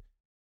unfounded.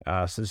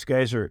 Since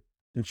your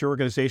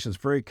organization is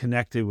very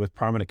connected with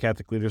prominent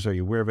Catholic leaders, are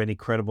you aware of any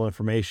credible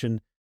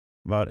information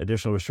about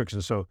additional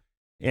restrictions?" So,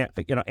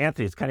 Anthony,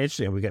 it's kind of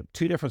interesting. We got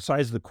two different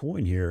sides of the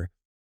coin here.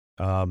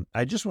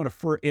 I just want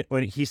to,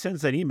 when he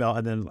sends that email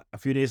and then a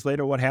few days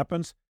later, what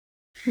happens?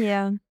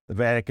 Yeah. The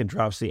Vatican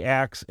drops the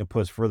axe and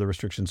puts further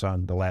restrictions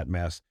on the Latin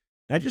Mass.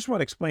 And I just want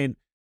to explain,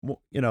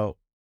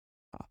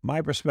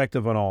 my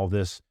perspective on all of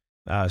this,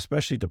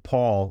 especially to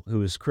Paul,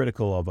 who is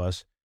critical of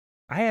us.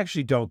 I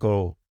actually don't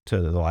go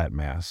to the Latin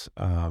Mass.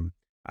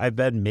 I've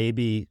been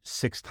maybe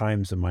 6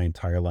 times in my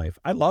entire life.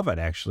 I love it,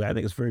 actually. I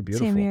think it's very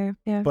beautiful. Same here,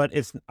 yeah. But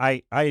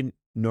I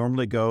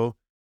normally go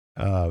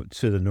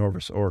to the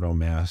Novus Ordo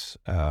Mass,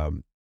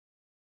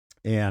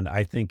 and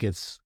I think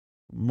it's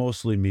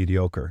mostly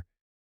mediocre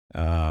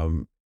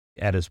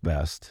at its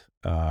best.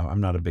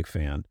 I'm not a big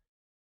fan.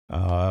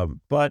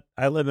 But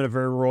I live in a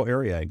very rural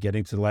area.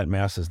 Getting to the Latin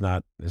Mass is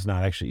not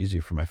actually easy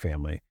for my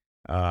family.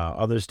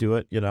 Others do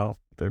it,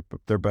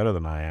 they're better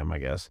than I am, I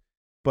guess.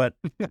 But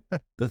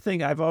the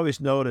thing I've always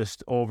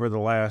noticed over the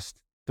last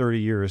 30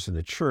 years in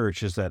the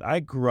church is that I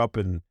grew up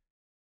in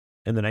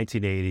the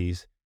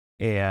 1980s,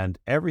 and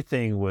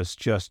everything was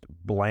just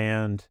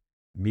bland,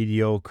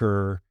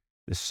 mediocre.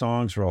 The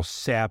songs were all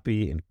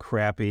sappy and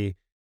crappy.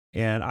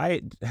 And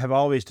I have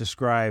always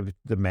described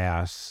the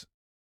Mass,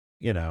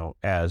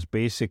 as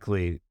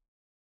basically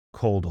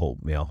cold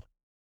oatmeal.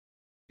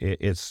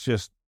 It's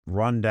just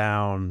run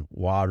down,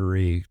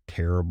 watery,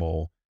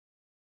 terrible.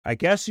 I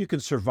guess you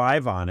can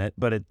survive on it,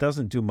 but it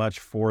doesn't do much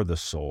for the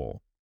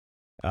soul.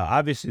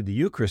 Obviously, the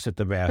Eucharist at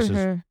the Mass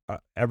is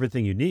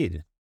everything you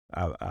need.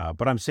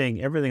 But I'm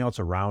saying everything else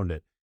around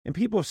it. And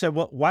people have said,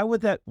 well,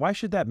 why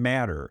should that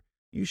matter?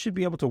 You should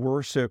be able to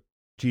worship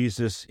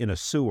Jesus in a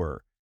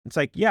sewer. It's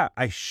like, yeah,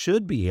 I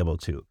should be able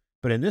to.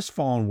 But in this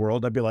fallen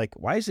world, I'd be like,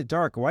 why is it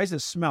dark? Why does it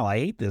smell? I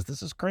hate this.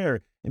 This is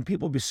crazy. And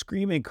people would be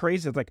screaming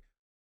crazy. It's like,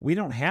 we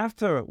don't have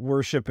to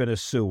worship in a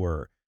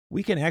sewer.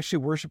 We can actually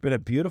worship in a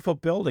beautiful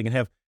building and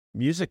have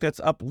music that's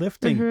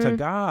uplifting to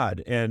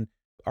God and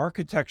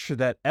architecture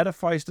that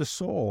edifies the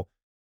soul.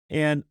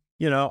 And,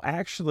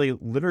 actually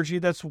liturgy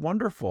that's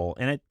wonderful.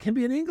 And it can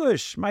be in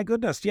English. My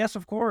goodness. Yes,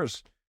 of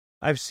course.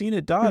 I've seen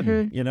it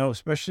done,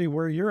 especially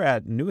where you're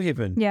at, New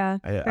Haven. Yeah,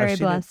 I've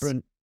seen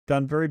it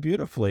done very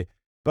beautifully.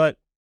 But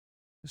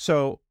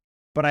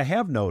I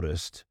have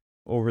noticed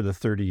over the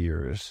 30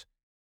 years,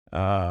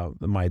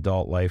 my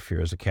adult life here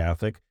as a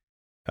Catholic,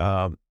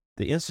 the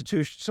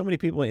institution, so many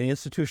people in the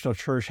institutional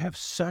church have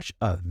such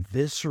a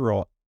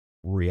visceral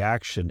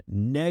reaction,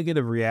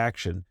 negative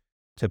reaction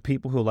to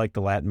people who like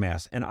the Latin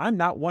Mass. And I'm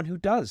not one who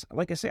does.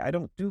 Like I say, I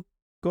don't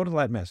go to the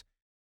Latin Mass.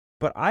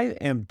 But I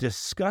am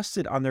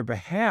disgusted on their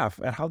behalf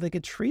at how they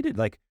get treated.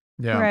 Like,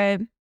 right.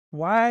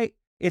 Why?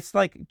 It's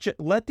like,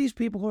 let these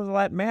people go to the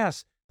Latin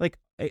Mass. Like,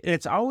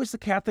 it's always the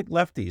Catholic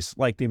lefties,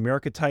 like the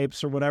America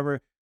types or whatever,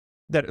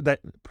 that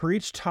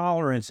preach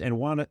tolerance and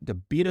want to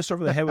beat us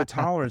over the head with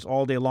tolerance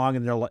all day long.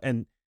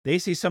 And they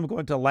see someone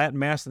going to Latin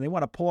Mass and they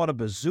want to pull out a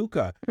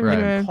bazooka.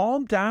 Right. Like,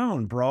 calm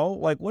down, bro.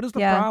 Like, what is the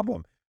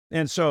problem?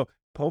 And so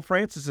Pope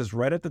Francis is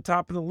right at the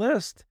top of the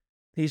list.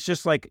 He's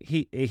just like,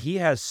 he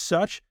has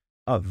such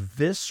a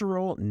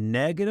visceral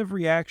negative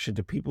reaction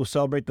to people who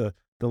celebrate the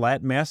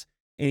Latin Mass.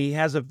 And he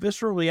has a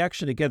visceral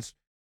reaction against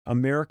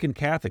American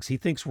Catholics. He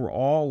thinks we're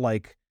all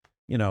like,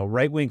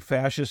 right-wing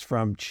fascists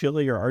from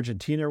Chile or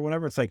Argentina or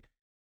whatever. It's like,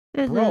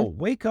 bro,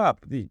 wake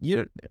up. And it's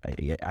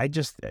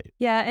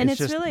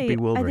really,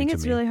 I think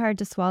it's really hard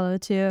to swallow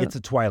too. It's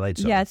a Twilight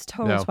Zone. Yeah, it's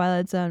total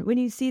Twilight Zone. When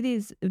you see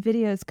these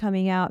videos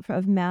coming out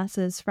of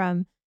masses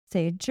from,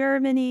 say,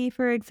 Germany,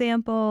 for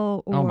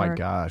example, or oh my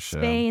gosh,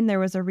 Spain, there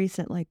was a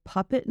recent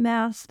puppet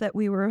mass that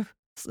we were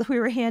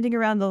handing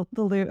around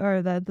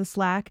the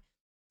Slack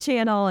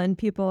channel, and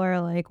people are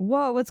like,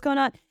 whoa, what's going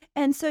on?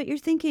 And so you're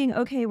thinking,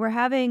 okay, we're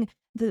having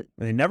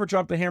they never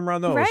drop the hammer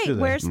on those, right? do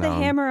they? Where's the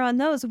hammer on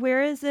those?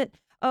 Where is it?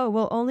 oh,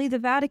 well, only the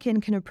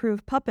Vatican can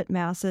approve puppet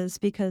masses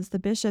because the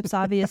bishops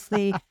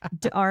obviously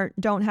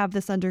don't have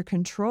this under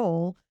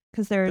control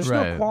because there's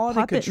no quality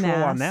puppet control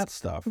mass on that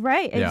stuff.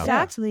 Right, Yeah.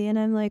 exactly. And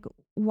I'm like,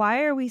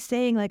 why are we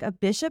saying like a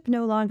bishop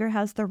no longer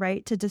has the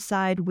right to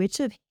decide which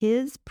of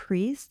his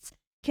priests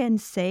can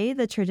say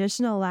the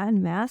traditional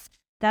Latin Mass?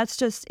 That's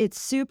just,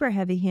 it's super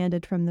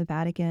heavy-handed from the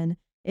Vatican.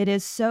 It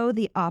is so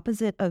the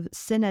opposite of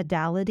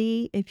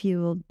synodality, if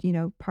you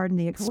will, pardon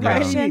the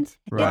expression.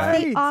 Right.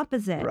 It's the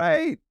opposite.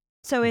 Right.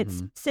 So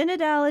it's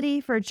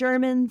synodality for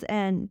Germans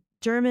and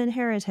German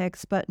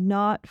heretics, but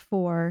not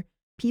for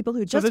people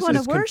who just want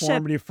to worship.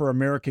 Conformity for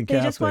American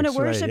Catholics. They just want to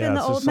worship in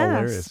the old Mass.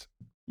 Hilarious.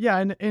 Yeah,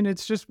 and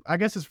it's just, I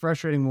guess it's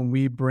frustrating when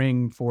we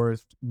bring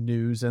forth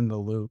news in the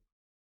loop.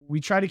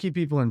 We try to keep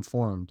people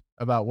informed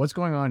about what's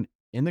going on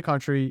in the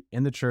country,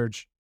 in the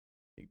church,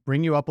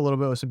 bring you up a little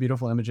bit with some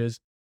beautiful images.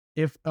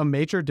 If a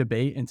major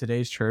debate in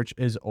today's church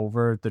is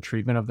over the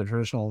treatment of the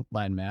traditional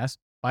Latin Mass,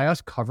 by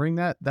us covering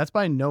that, that's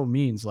by no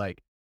means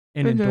like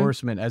an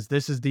endorsement as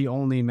this is the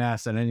only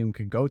Mass that anyone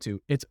can go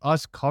to. It's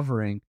us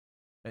covering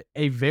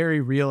a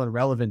very real and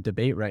relevant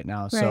debate right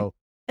now. Right. So,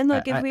 and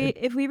look,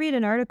 if we read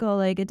an article,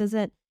 like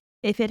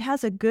if it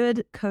has a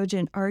good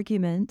cogent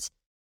argument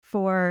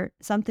for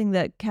something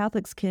that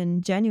Catholics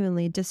can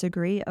genuinely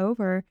disagree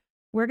over,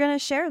 we're going to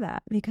share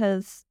that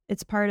because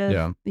it's part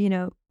of,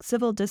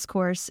 civil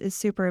discourse is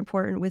super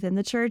important within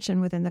the church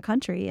and within the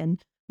country. And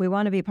we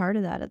want to be part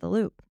of that at the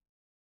Loop.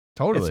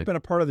 Totally. It's been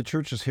a part of the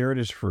church's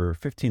heritage for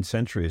 15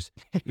 centuries.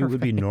 It would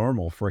be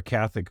normal for a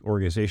Catholic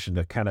organization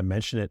to kind of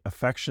mention it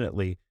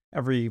affectionately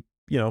every,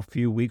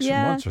 few weeks or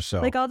months or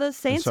so. Like all those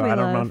saints so we I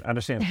love. don't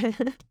understand. I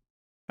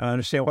don't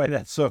understand why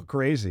that's so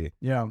crazy.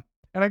 Yeah.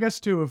 And I guess,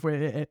 too, if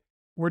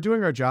we're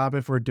doing our job,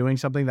 if we're doing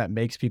something that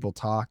makes people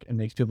talk and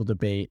makes people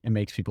debate and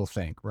makes people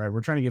think, right?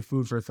 We're trying to give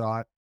food for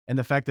thought. And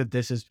the fact that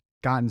this has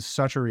gotten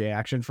such a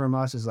reaction from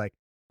us is like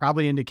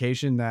probably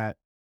indication that,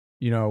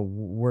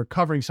 we're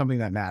covering something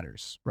that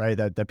matters, right?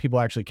 That people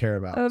actually care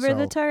about. Over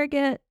the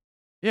target.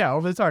 Yeah,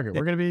 over the target.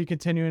 We're going to be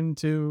continuing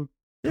to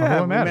cover Yeah,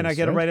 what matters. We may not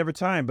get it right every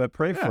time, but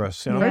pray for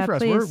us. Pray for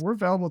us. Please. We're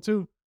available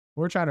too.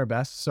 We're trying our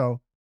best. So,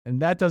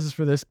 and that does it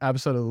for this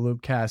episode of the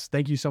Loopcast.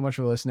 Thank you so much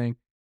for listening.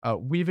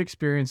 We've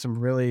experienced some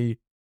really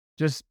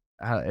just,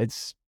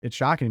 it's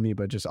shocking to me,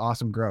 but just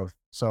awesome growth.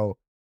 So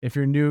if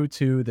you're new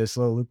to this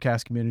little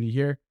Loopcast community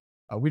here,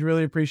 we'd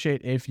really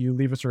appreciate if you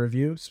leave us a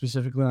review,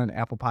 specifically on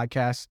Apple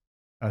Podcasts,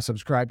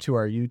 subscribe to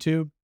our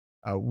YouTube.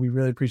 We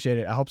really appreciate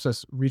it. It helps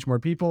us reach more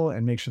people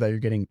and make sure that you're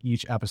getting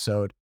each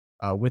episode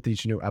with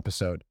each new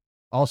episode.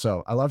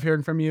 Also, I love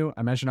hearing from you.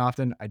 I mention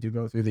often, I do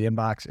go through the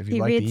inbox. If you'd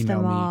like to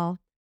email me. All.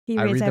 He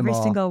I reads read them every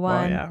all. single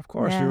one. Well, yeah, of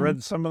course. You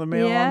read some of the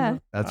mail on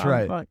the That's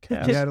right.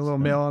 podcast. We had a little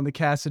mail on the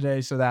cast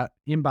today. So that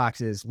inbox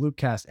is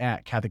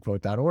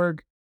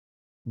loopcast@catholicvote.org.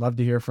 Love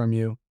to hear from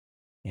you.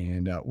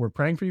 And we're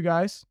praying for you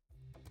guys.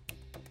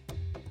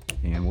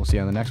 And we'll see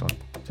you on the next one.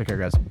 Take care,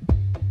 guys.